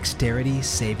a dexterity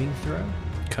saving throw.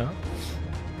 Okay.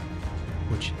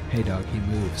 Which, hey dog, he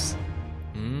moves.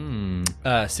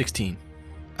 16.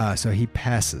 So he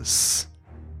passes.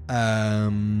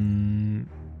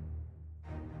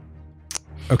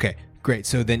 Okay, great.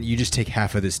 So then you just take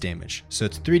half of this damage. So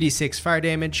it's 3d6 fire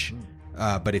damage.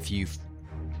 But if you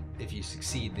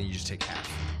succeed, then you just take half.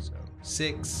 So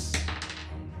 6,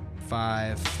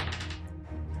 5,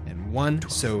 and 1.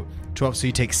 12. So 12. So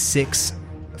you take 6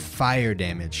 fire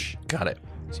damage. Got it.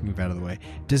 So you move out of the way.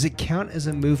 Does it count as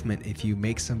a movement if you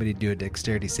make somebody do a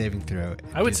dexterity saving throw?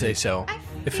 I would say so.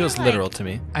 It feels feel literal like- to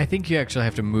me. I think you actually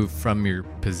have to move from your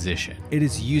position. It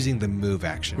is using the move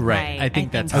action. Right, I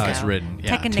think that's how it's written. Yeah.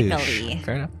 Technically.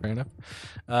 Fair enough. Fair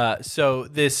enough. So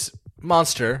this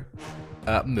monster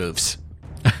moves.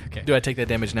 Okay. Do I take that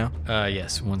damage now?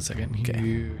 Yes. 1 second. Okay.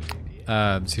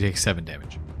 So you take 7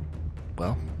 damage.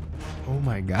 Well, Oh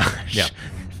my gosh. Yeah.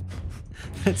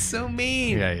 That's so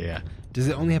mean. Yeah. Does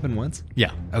it only happen once?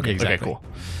 Yeah. Okay, exactly. okay, cool.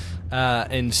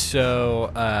 And so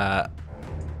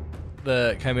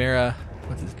the Chimera,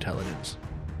 what's its intelligence?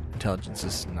 Intelligence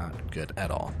is not good at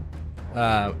all.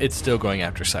 It's still going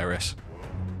after Cyrus.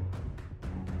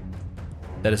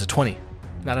 That is a 20,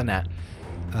 not a nat.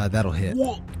 That'll hit.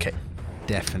 Okay.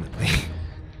 Definitely.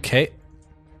 Okay.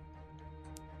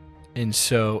 And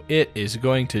so it is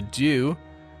going to do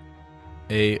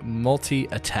a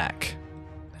multi-attack.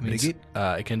 That means Pretty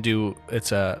it can do.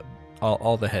 It's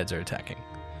all the heads are attacking.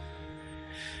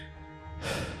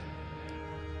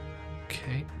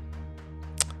 Okay.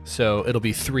 So it'll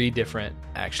be 3 different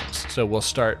actions. So we'll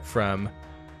start from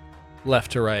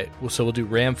left to right. So we'll do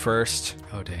ram first.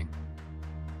 Oh, dang.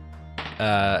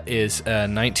 Is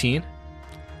 19.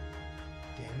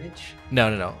 Damage?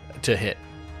 No. To hit.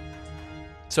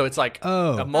 So it's like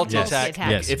Oh. a multi-attack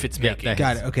Yes. if it's Yeah, making. that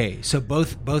Got it. Okay, so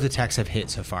both attacks have hit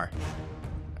so far.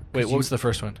 Wait, what was the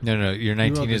first one? No. Your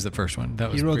 19 rolled is the first one.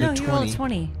 That was you rolled pretty- a No, you rolled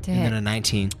 20, 20 to and then hit. a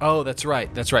 19. Oh, that's right.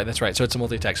 So it's a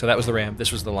multi-attack. So that was the ram.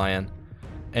 This was the lion.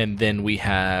 And then we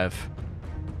have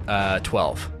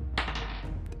 12.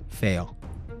 Fail.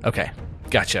 Okay,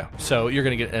 gotcha. So you're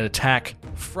going to get an attack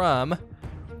from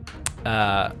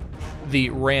the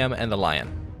ram and the lion.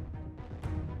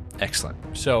 Excellent.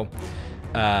 So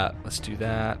let's do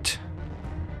that.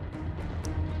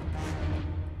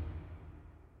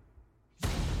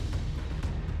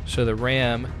 So the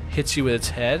ram hits you with its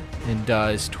head and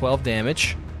does 12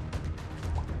 damage.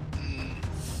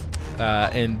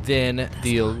 And then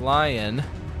the lion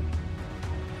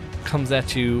comes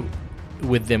at you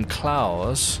with them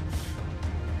claws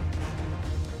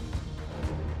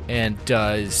and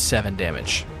does 7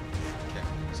 damage. Okay,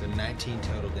 so 19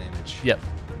 total damage. Yep.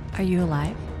 Are you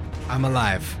alive? I'm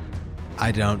alive.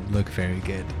 I don't look very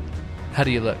good. How do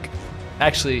you look?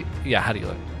 Actually, yeah, how do you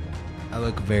look? I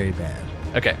look very bad.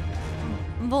 Okay.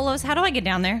 Volos, how do I get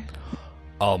down there?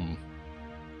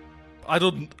 I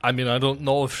don't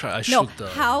know if I No,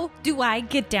 how do I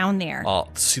get down there?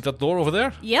 see that door over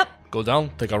there? Yep, Go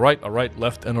down, take a right,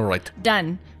 left, and a right.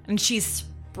 done. And she's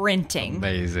sprinting.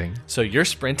 Amazing. So you're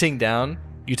sprinting down,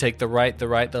 you take the right, the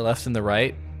left, and the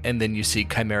right, and then you see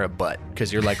Chimera butt,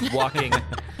 because you're like walking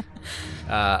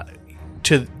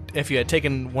if you had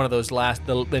taken one of those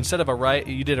instead of a right,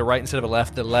 you did a right instead of a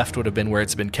left, the left would have been where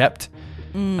it's been kept.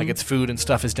 Like its food and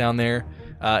stuff is down there.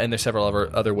 And there's several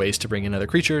other ways to bring in other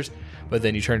creatures, but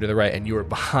then you turn to the right and you are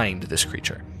behind this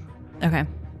creature. Okay.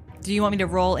 Do you want me to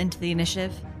roll into the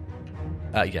initiative?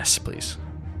 Yes, please.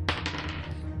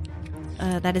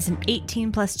 That is an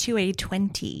 18 plus 2, a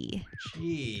 20.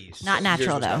 Jeez. Not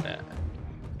natural, Yours was though. not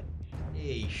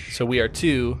that. So we are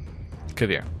to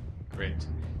Kavir. Great.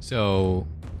 So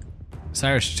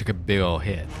Cyrus took a big old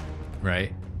hit,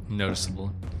 right?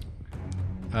 Noticeable.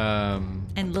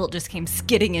 And Lilt just came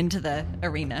skidding into the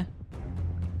arena.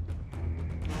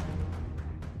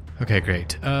 Okay,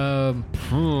 great.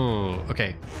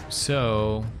 Okay,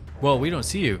 so we don't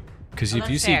see you because if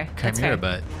that's you see fair. That's Chimera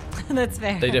fair. butt, That's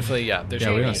fair. They definitely, there's Yeah,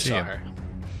 no we way don't you see saw him. her.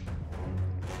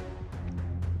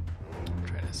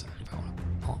 try to decide if I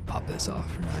want to pop this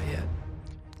off or not yet.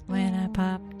 when I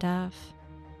popped off.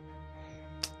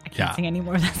 I can't Yeah. sing any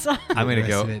more of that song. I'm gonna The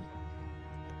rest of go. it.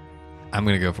 I'm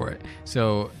gonna go for it.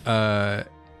 So,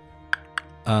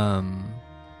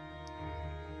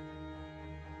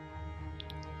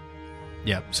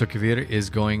 yeah. So Kavir is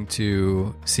going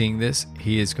to, seeing this,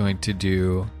 he is going to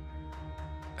do,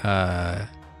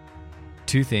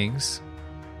 2 things.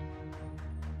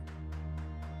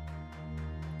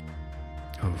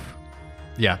 Oof.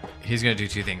 Yeah, he's gonna do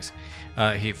 2 things.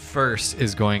 He first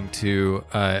is going to,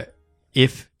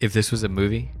 if this was a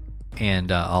movie,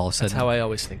 and all of a sudden, That's how I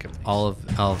always think of things. all of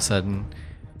a sudden,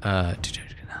 2 jokes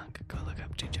and a knock. Go look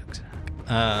up 2 jokes and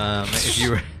a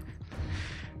knock.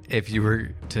 If you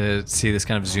were to see this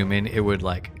kind of zoom in, it would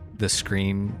like the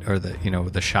screen or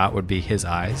the shot would be his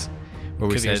eyes. Where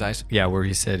we Kavir's said, eyes? yeah, where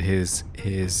he said his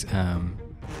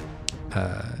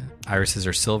irises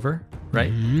are silver,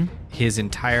 right? Mm-hmm. His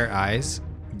entire eyes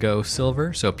go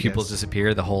silver, so pupils Yes.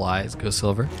 disappear. The whole eyes go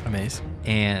silver. Amazing.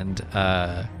 And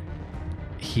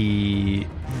he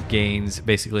gains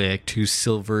basically like 2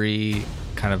 silvery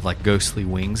kind of like ghostly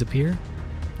wings appear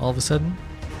all of a sudden,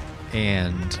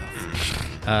 and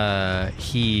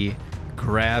he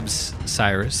grabs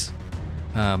Cyrus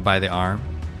by the arm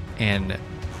and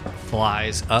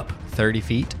flies up 30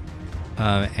 feet,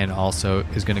 and also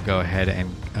is going to go ahead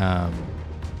and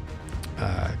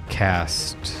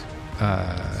cast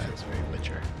It's very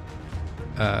Witcher.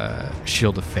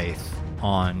 Shield of Faith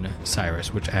on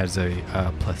Cyrus, which adds a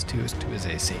 +2 to his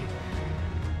AC.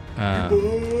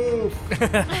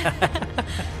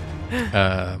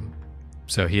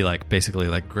 So he like basically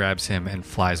like grabs him and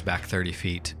flies back 30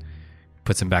 feet,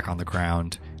 puts him back on the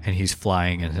ground, and he's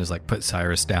flying and has like put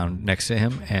Cyrus down next to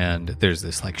him, and there's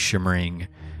this like shimmering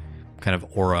kind of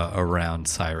aura around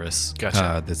Cyrus.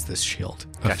 Gotcha. That's this shield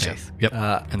of Gotcha. faith. Yep.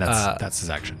 And uh, that's his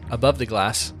action. Above the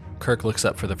glass, Kirk looks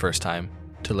up for the first time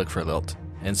to look for Lilt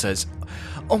and says,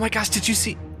 "Oh my gosh, did you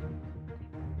see?"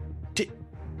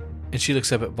 And she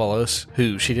looks up at Volos,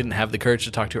 who she didn't have the courage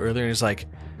to talk to earlier, and is like,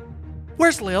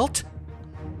 "Where's Lilt?"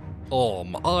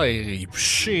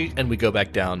 She. And we go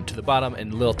back down to the bottom,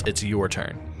 and Lilt, it's your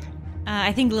turn.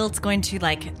 I think Lilt's going to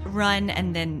like run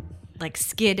and then like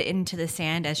skid into the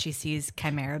sand as she sees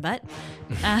Chimera Butt.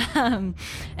 And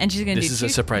she's going to do This is a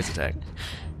surprise attack.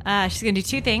 She's going to do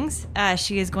 2 things.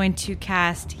 She is going to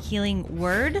cast Healing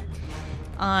Word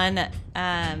on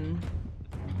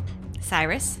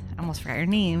Cyrus. I almost forgot your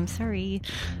name. Sorry.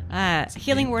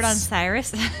 Healing Word on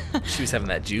Cyrus. She was having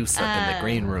that juice up in the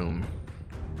green room.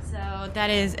 So that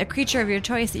is a creature of your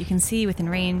choice that you can see within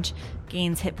range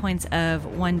gains hit points of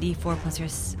 1d4 plus your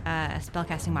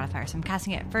spellcasting modifier. So I'm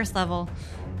casting it at first level.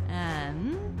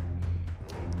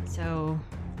 So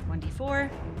 1d4.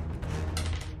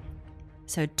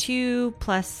 So 2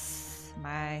 plus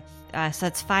my... so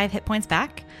that's 5 hit points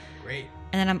back. Great.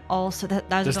 And then I'm also... That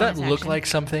was Does a that bonus look action. like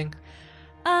something?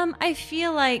 I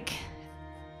feel like...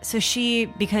 So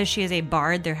because she is a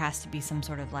bard, there has to be some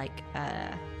sort of like...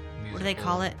 what do they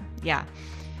call it? Yeah.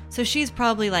 So she's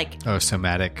probably like... Oh,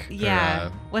 somatic.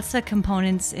 Yeah. What's the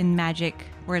components in magic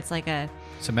where it's like a...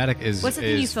 Somatic is What's the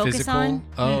thing you is focus physical. on?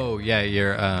 Oh, yeah,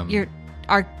 your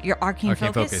Your arcane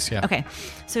focus? focus, yeah. Okay.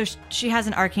 So she has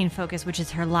an arcane focus, which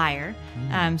is her lyre.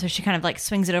 So she kind of like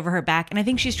swings it over her back. And I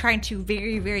think she's trying to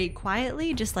very, very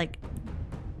quietly just like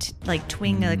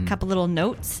twing a couple little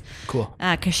notes. Cool.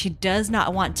 Because she does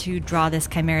not want to draw this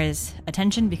chimera's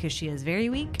attention because she is very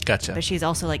weak. Gotcha. But she's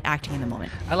also like acting in the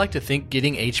moment. I like to think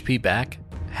getting HP back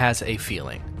has a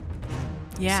feeling.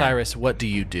 Yeah. Cyrus, what do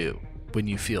you do when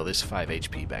you feel this 5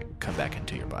 HP come back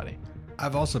into your body?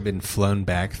 I've also been flown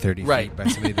back 30 Right. feet by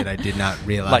somebody that I did not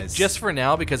realize. Like, just for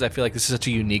now, because I feel like this is such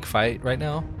a unique fight right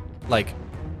now. Like,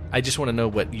 I just want to know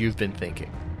what you've been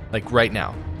thinking. Like, right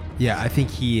now. Yeah, I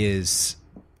think he is,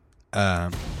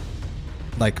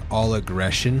 like, all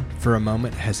aggression for a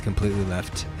moment has completely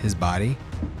left his body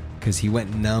because he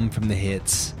went numb from the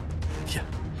hits Yeah.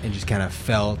 and just kind of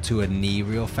fell to a knee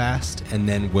real fast and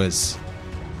then was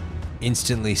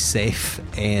instantly safe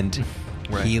and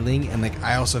Right. healing. And, like,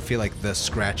 I also feel like the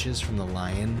scratches from the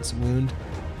lion's wound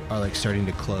are, like, starting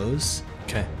to close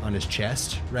Okay. on his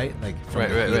chest, right? Like, from Right,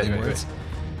 the right, right, healing right, words.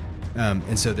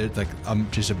 And so there's, like,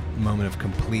 just a moment of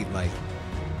complete, like,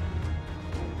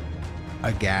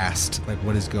 aghast, like,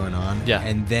 what is going on? Yeah.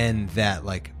 And then that,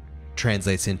 like,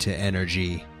 translates into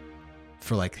energy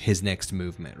for, like, his next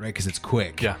movement, right? Because it's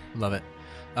quick. Yeah, love it.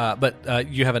 But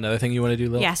you have another thing you want to do,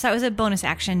 Lil? Yeah, so that was a bonus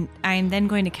action. I'm then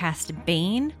going to cast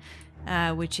Bane,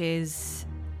 which is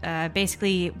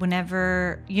basically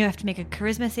whenever you have to make a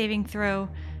charisma saving throw,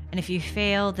 and if you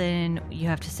fail, then you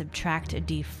have to subtract a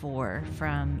d4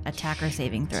 from attacker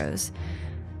saving throws.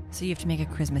 So you have to make a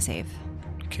charisma save.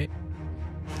 Okay.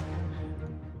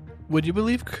 Would you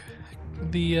believe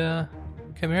the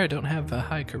Chimera don't have a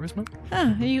high charisma?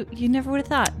 Huh, you never would have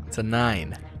thought. It's a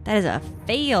 9. That is a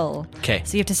fail. Okay.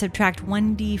 So you have to subtract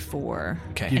 1d4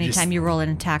 Okay. anytime you roll an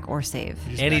attack or save.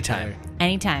 Anytime.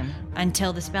 Anytime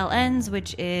until the spell ends,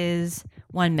 which is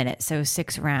 1 minute, so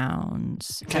 6 rounds.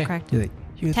 Is Okay. that correct? You're like,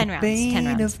 you're 10 the rounds, 10 bane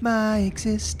rounds. of my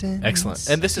existence. Excellent.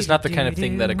 And this is not the kind of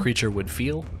thing that a creature would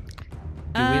feel.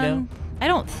 Do we know? I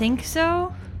don't think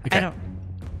so. Okay.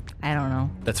 I don't know.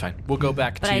 That's fine. We'll go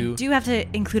back But to. I do have to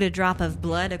include a drop of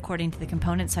blood according to the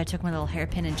components, so I took my little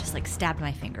hairpin and just like stabbed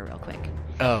my finger real quick.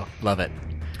 Oh, love it.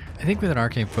 I think with an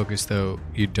arcane focus, though,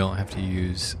 you don't have to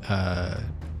use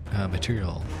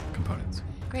material components.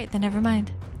 Great, then never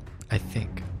mind. I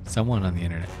think someone on the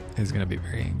internet is going to be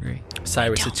very angry.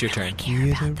 Cyrus, it's your turn.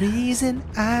 You're the reason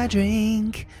I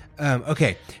drink.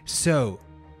 Okay, so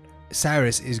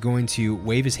Cyrus is going to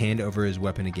wave his hand over his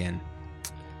weapon again.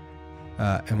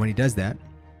 And when he does that,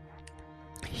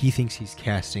 he thinks he's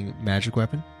casting magic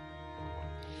weapon.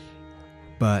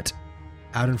 But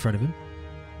out in front of him,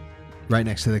 right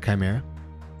next to the Chimera,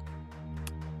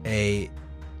 a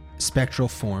spectral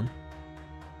form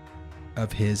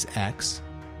of his axe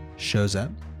shows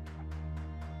up.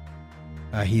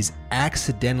 He's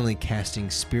accidentally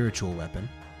casting spiritual weapon.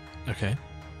 Okay.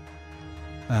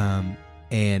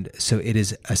 And so it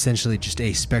is essentially just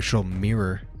a spectral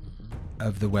mirror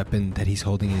of the weapon that he's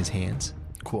holding in his hands.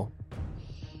 Cool.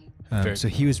 Very So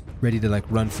he was ready to like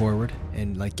run forward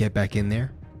and like get back in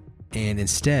there, and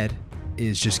instead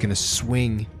is just gonna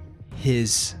swing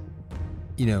his,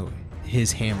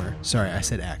 his hammer. Sorry, I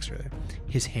said axe earlier.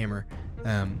 His hammer,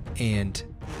 and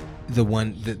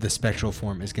the spectral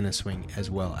form is gonna swing as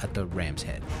well at the ram's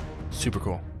head. Super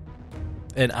cool.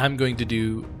 And I'm going to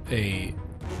do a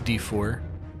D4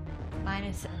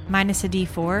 Minus a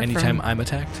d4 anytime I'm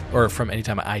attacked, or from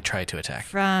anytime I try to attack.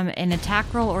 from an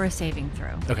attack roll or a saving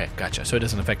throw. Okay, gotcha. So it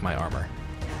doesn't affect my armor.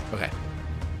 Okay.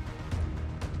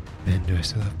 Ben, do I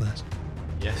still have blast?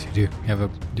 Yes, you do. You have a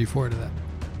D4 to that.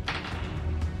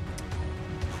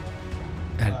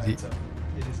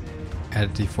 Add a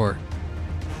D4.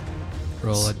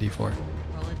 Roll a D4.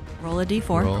 Roll a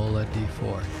d4. Roll a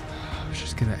D4. I was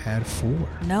just gonna add 4.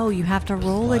 No, you have to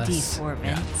roll Plus- a d4,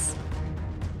 yeah. Vince.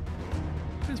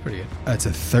 That's pretty good. It's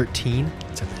a 13.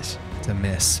 It's a miss. It's a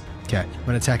miss. Okay, I'm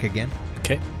gonna attack again.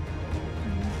 Okay.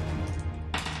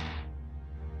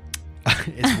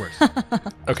 It's worse.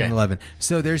 Okay. An 11.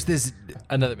 So there's this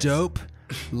Another miss. dope,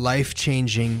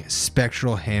 life-changing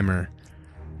spectral hammer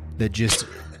that just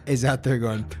is out there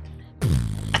going.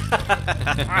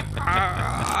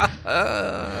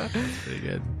 Pretty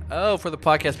good. Oh, for the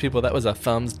podcast people, that was a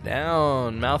thumbs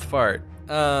down mouth fart.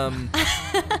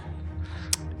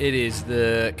 It is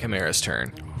the Chimera's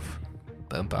turn.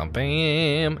 Bum, bum,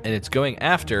 bam. And it's going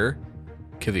after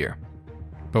Kavir.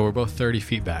 But we're both 30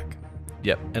 feet back.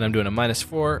 Yep. And I'm doing a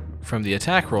 -4 from the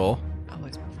attack roll.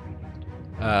 Always.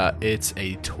 It's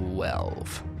a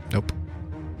 12. Nope.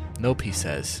 Nope, he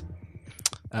says.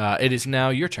 It is now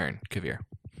your turn, Kavir.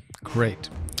 Great.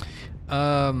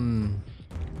 How do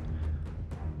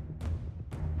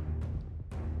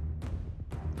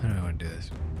I want to do this?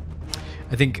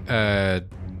 I think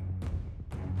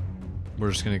we're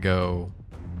just gonna go.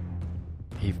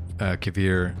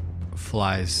 Kavir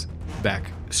flies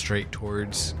back straight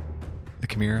towards the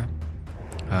Chimera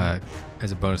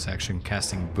as a bonus action,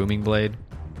 casting Booming Blade.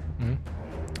 Mhm.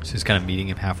 So he's kind of meeting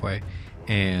him halfway,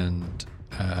 and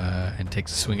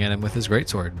takes a swing at him with his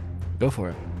greatsword. Go for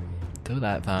it. Do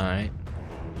that fine.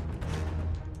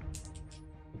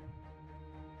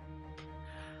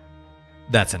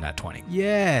 That's a nat 20.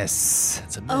 Yes.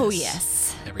 That's a miss. Oh,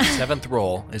 yes. Every 7th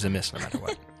roll is a miss no matter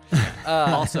what.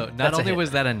 Also, not That's a only hit.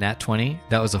 was that a nat 20,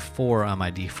 that was a 4 on my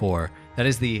D4. That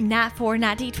is the Nat 4,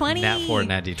 nat d20. nat 4,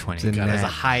 nat D20. It's a That is the nat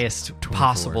highest 24.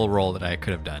 possible roll that I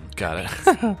could have done. Got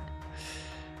it.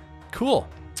 Cool.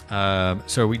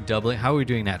 So are we doubling? How are we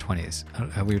doing nat 20s?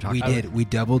 How we were talking We about did. We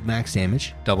doubled max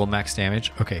damage, double max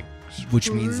damage. Okay. which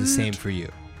means the same for you.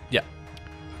 Yeah.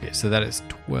 Okay, so that is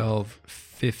 12,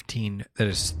 15. That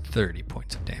is 30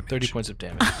 points of damage. 30 points of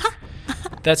damage.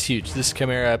 That's huge. This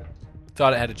Chimera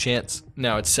thought it had a chance.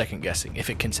 Now it's second guessing. If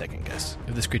it can second guess.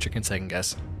 If this creature can second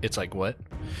guess, it's like, what?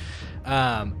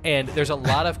 And there's a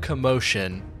lot of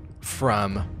commotion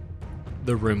from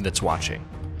the room that's watching.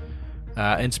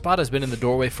 And Spada's been in the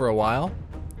doorway for a while.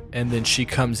 And then she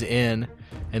comes in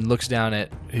and looks down at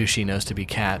who she knows to be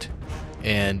Kat.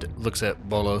 And looks at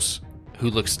Bolos, who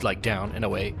looks like down in a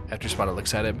way after Spada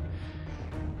looks at him.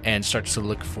 And starts to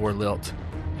look for Lilt.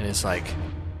 And it's like,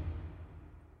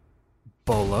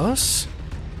 Bolos?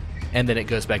 and then it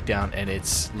goes back down, and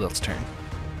it's Lilith's turn.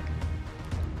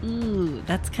 Ooh,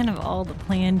 that's kind of all the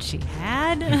plan she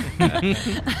had.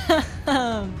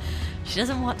 She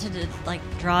doesn't want to like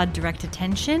draw direct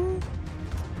attention.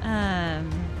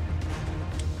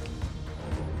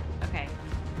 Okay.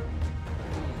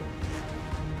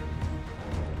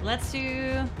 Let's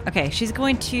do. Okay, she's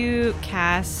going to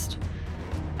cast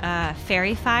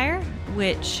Fairy Fire,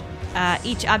 which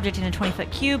each object in a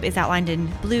 20-foot cube is outlined in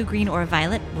blue, green, or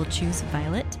violet. We'll choose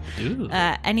violet. Ooh.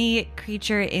 Any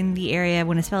creature in the area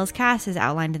when a spell is cast is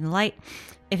outlined in the light.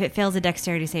 If it fails a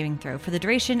dexterity saving throw. For the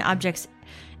duration, objects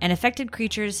and affected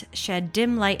creatures shed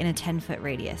dim light in a 10-foot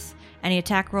radius. Any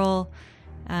attack roll,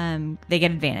 they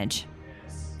get advantage.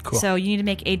 Cool. So you need to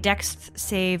make a dex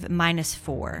save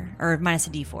 -4, or minus a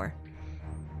d4.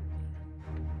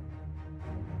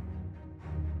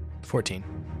 14.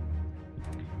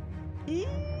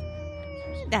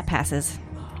 That passes.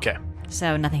 Okay.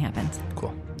 So nothing happens.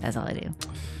 Cool. That's all I do.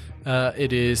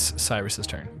 It is Cyrus's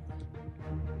turn.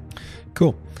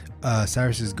 Cool.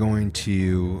 Cyrus is going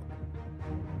to.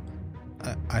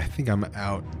 I think I'm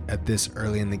out at this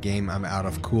early in the game. I'm out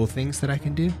of cool things that I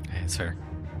can do. Hey, sir.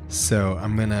 So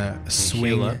I'm gonna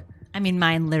swing. up? I mean,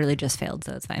 mine literally just failed,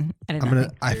 so it's fine. I did I'm nothing.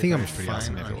 gonna. I think I'm Fire's pretty fine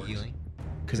awesome if it on works. healing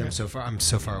because I'm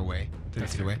so far away. 30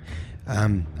 feet away.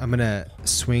 I'm gonna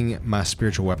swing my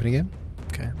spiritual weapon again,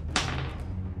 Okay.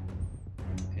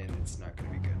 and it's not gonna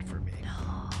be good for me.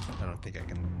 I don't think I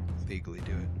can legally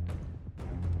do it.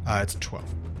 It's a 12.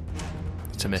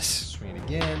 It's a miss. Swing it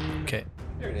again. Okay.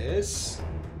 There it is.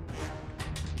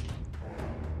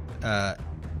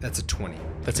 That's a 20.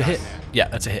 That's a hit. Yeah,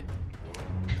 that's a hit.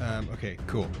 Okay,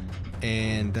 cool.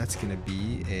 And that's gonna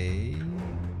be a.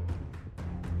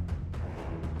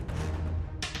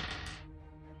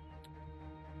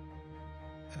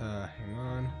 Hang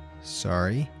on.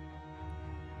 Sorry.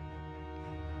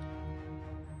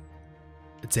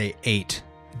 It's a 8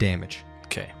 damage.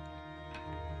 Okay.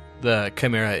 The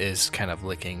Chimera is kind of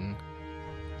licking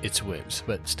its wounds,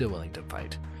 but still willing to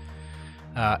fight.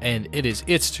 And it is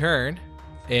its turn,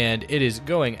 and it is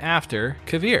going after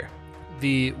Kavir.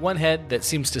 The one head that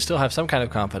seems to still have some kind of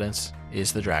confidence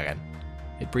is the dragon.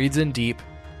 It breathes in deep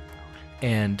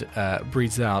and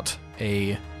breathes out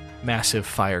a massive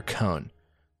fire cone.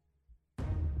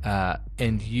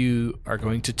 And you are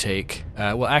going to take...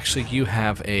 well, actually, you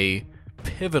have a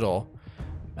pivotal...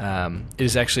 it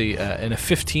is actually in a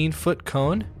 15-foot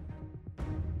cone.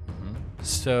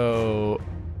 So...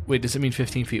 Wait, does it mean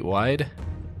 15 feet wide?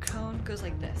 Cone goes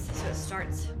like this. So it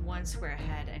starts one square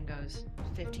ahead and goes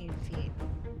 15 feet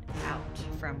out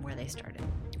from where they started.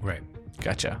 Right.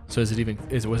 Gotcha. So is it even...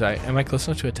 Am I close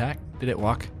enough to attack? Did it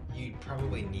walk? You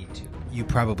probably need to. You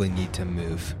probably need to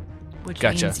move. Which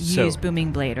Gotcha. means you So- use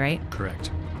Booming Blade, right?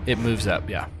 Correct. It moves up,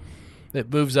 yeah.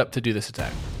 It moves up to do this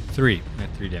attack. 3.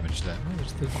 At 3 damage to that.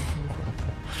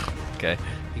 Okay.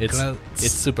 He It's gloats.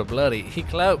 super bloody. He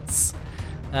gloats.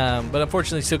 But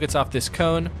unfortunately, still gets off this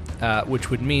cone, which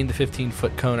would mean the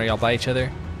 15-foot cone. Are y'all by each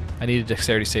other? I need a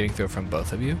dexterity saving throw from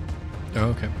both of you. Oh,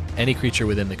 okay. Any creature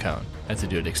within the cone has to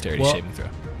do a dexterity Well- saving throw.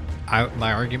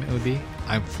 My argument would be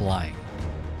I'm flying.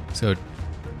 So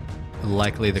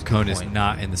likely the cone is point.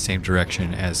 not in the same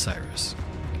direction as Cyrus.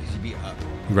 Because you'd be up.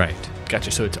 Right.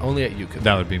 Gotcha. So it's only at you. Kavir.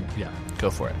 That would be, yeah. Go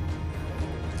for it.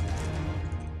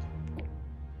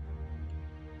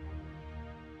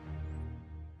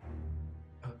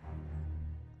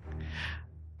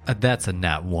 That's a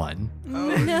nat 1.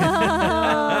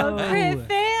 No! Crit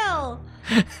fail!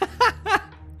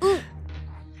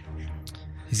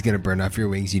 He's gonna burn off your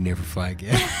wings. You never fly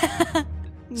again.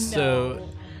 So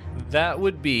that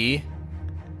would be...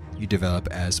 You develop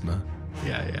asthma.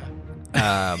 Yeah,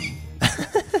 yeah.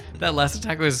 That last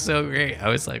attack was so great. I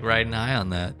was like riding high on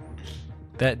that.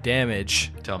 That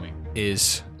damage Tell me.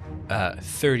 is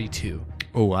 32.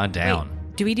 Oh, I'm down.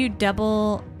 Wait, do we do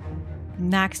double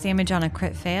max damage on a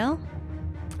crit fail?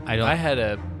 I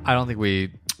don't think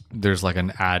we. There's like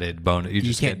an added bonus. You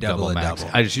just can't get double double a max.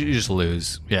 double. You just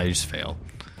lose. Yeah, you just fail.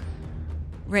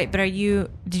 Right, but did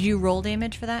you roll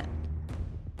damage for that?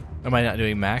 Am I not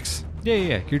doing max?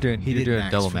 Yeah. You're doing. He You're did doing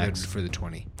max double for max the, for the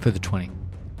 20. for the 20.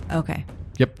 Okay,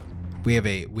 Yep. We have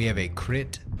a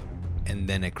crit, and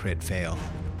then a crit fail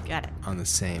got it. on the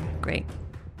same. Great.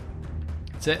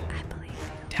 That's it. I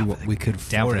believe you. We could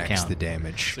Down for the 4x count. the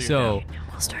damage. So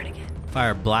We'll start again.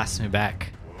 fire blasts me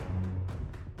back.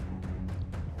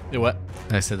 What?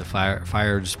 I said the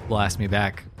fire just blasts me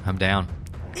back. I'm down.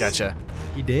 Gotcha.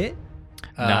 He did?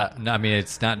 I mean,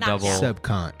 it's not Not double. yet.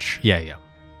 Subconch. Yeah.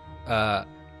 Uh,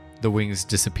 The wings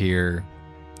disappear.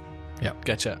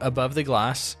 Gotcha. Above the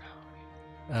glass,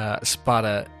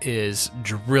 Spada is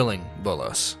drilling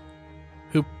Bolos,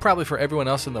 who probably for everyone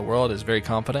else in the world is very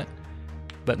confident,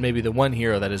 but maybe the one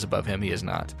hero that is above him, he is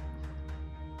not.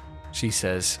 She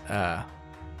says,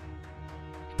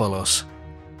 Bolos,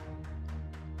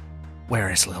 where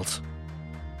is Lilt?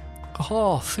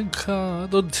 Oh, I think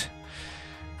that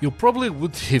you probably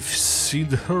would have seen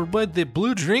her by the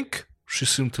blue drink. She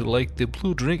seemed to like the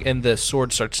blue drink. And the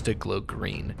sword starts to glow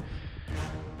green.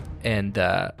 And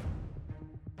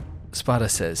Spada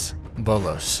says,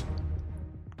 Bolos,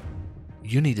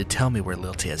 you need to tell me where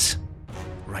Lilt is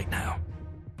right now.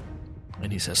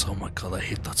 And he says, oh my god, I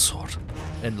hate that sword.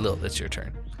 And Lilt, it's your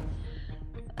turn.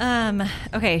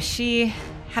 Okay, she,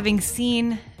 having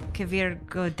seen Kavir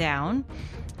go down,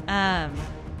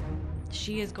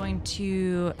 she is going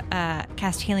to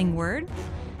cast Healing Word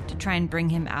to try and bring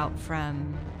him out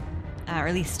from, or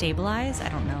at least stabilize. I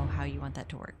don't know how you want that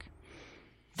to work.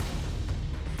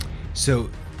 So,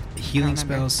 healing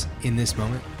remember. spells in this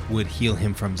moment would heal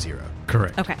him from 0.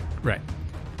 Correct. Okay. Right.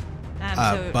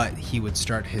 But he would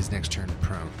start his next turn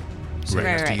prone. So he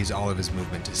has to use all of his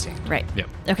movement to stand. Right. Yep.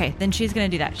 Okay, then she's going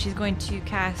to do that. She's going to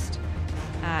cast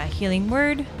Healing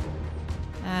Word,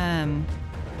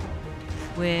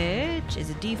 which is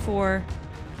a D4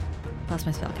 plus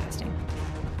my spell casting.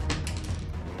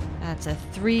 That's a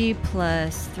 3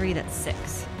 plus 3, that's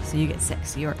 6. So you get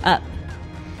 6. You're up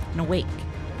and awake.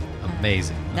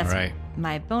 Amazing. That's All right.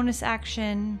 my bonus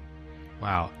action.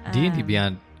 Wow. D&D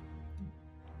Beyond,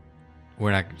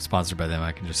 we're not sponsored by them.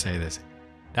 I can just say this.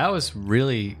 That was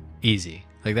really easy.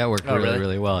 Like, that worked really, really?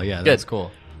 really well. Yeah, Good. that's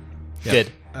cool. Yeah.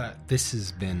 Good. This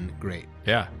has been great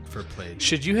Yeah. for play.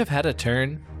 Should you have had a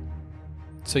turn?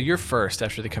 So you're first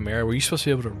after the Chimera. Were you supposed to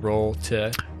be able to roll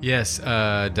to... Yes,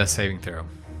 death saving throw.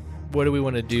 What do we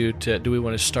want to do? Do we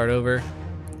want to start over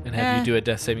and have you do a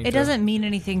death saving It throw? doesn't mean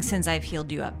anything since I've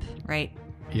healed you up, right?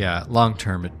 Yeah, long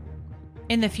term.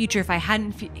 In the future, if I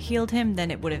hadn't healed him,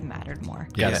 then it would have mattered more.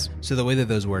 Yes. So the way that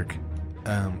those work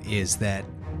is that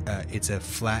it's a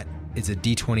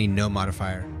D20 no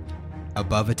modifier.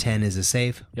 Above a 10 is a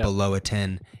save. Yep. Below a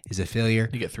 10 is a failure.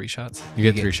 You get 3 shots. You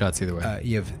get get- 3 shots either way.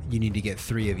 You need to get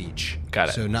 3 of each. Got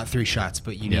it. So not 3 shots,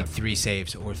 but you Yep. need 3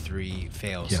 saves or 3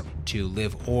 fails Yep. to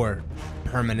live or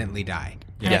permanently die.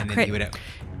 Yeah. And then Crit. you would have,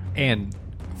 And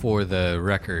for the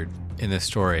record, in this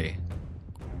story,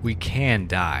 we can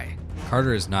die.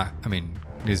 Carter is not,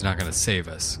 he's not going to save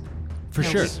us. for No,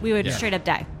 sure. We would Yeah. straight up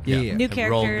die. Yeah. New Roll new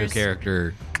characters.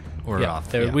 character or Yeah, off.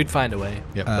 there- Yeah. we'd find a way.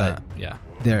 Yep. But yeah.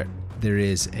 There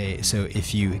is so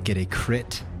if you get a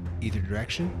crit either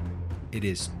direction, it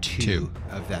is 2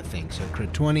 of that thing. So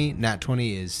crit 20, nat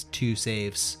 20 is 2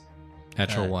 saves.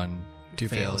 Natural 1, 2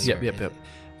 fails. Yep.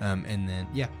 And then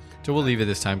So we'll leave it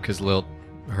this time because Lil,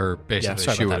 basically,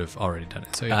 sorry she about would that. have already done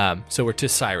it. So yeah. So we're to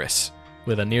Cyrus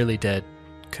with a nearly dead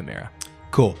Chimera.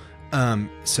 cool.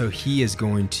 So he is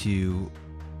going to.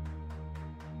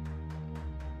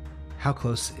 How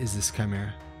close is this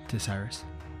chimera to Cyrus?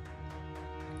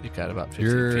 You got about 15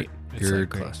 You're- feet. It's you're like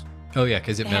great. close. Oh yeah,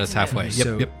 because it They met have us to halfway. move. Yep.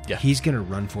 So Yep. Yeah. he's going to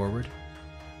run forward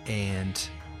and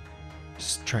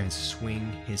try and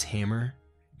swing his hammer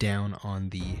down on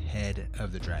the head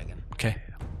of the dragon. Okay.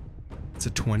 It's a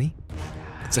 20.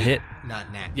 It's a hit.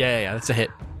 Not nat. Yeah. That's a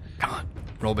hit. Come on,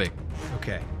 roll big.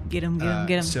 Okay. Get him, get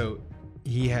him. So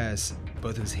he has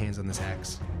both of his hands on this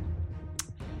axe.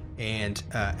 And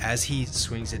as he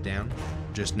swings it down,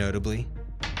 just notably,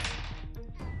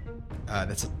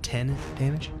 that's a 10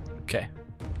 damage. Okay.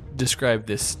 Describe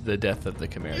the death of the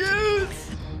Chimera.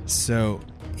 So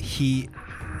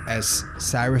as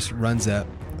Cyrus runs up,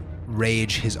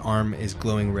 rage, his arm is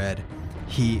glowing red.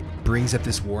 He brings up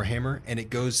this warhammer, and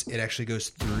it actually goes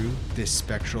through this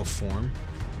spectral form,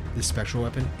 this spectral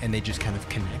weapon, and they just kind of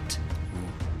connect.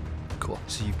 Cool.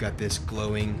 So you've got this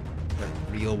glowing,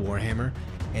 real warhammer,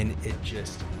 and it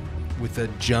just, with a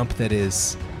jump that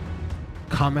is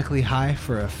comically high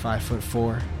for a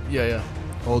 5'4" Yeah.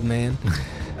 old man,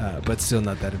 but still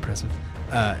not that impressive.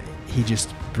 He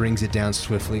just brings it down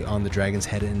swiftly on the dragon's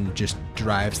head and just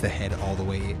drives the head all the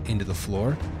way into the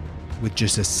floor with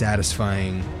just a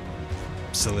satisfying,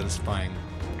 solidifying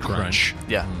crunch.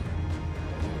 Yeah.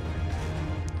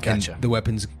 Gotcha. And the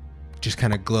weapon's just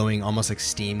kind of glowing, almost like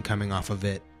steam coming off of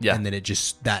it. Yeah. And then it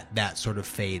just, that sort of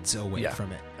fades away Yeah.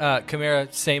 from it. Chimera,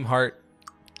 same heart,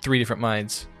 3 different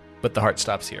minds, but the heart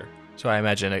stops here. So I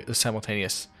imagine a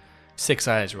simultaneous 6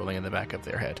 eyes rolling in the back of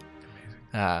their head.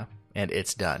 And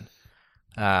it's done.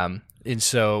 And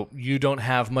so you don't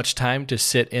have much time to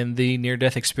sit in the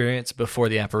near-death experience before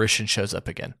the apparition shows up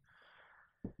again.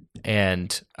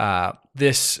 And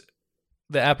this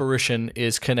the apparition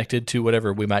is connected to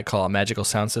whatever we might call a magical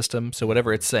sound system. So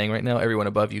whatever it's saying right now, everyone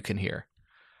above you can hear.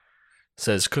 It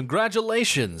says,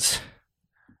 "Congratulations.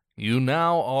 You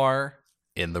now are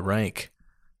in the rank.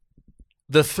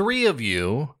 The three of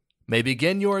you may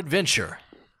begin your adventure."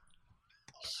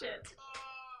 Shit.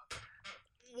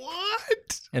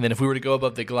 What? And then if we were to go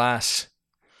above the glass,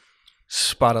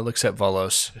 Spada looks at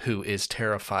Volos, who is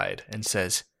terrified, and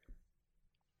says,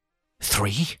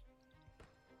 "3?"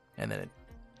 And then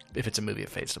if it's a movie, it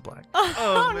fades to black.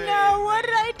 Oh no, what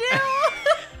did I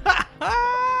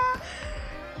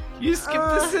do? You skipped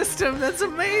the system. That's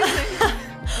amazing.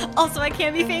 Also, I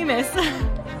can't be famous.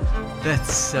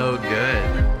 That's so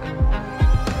good.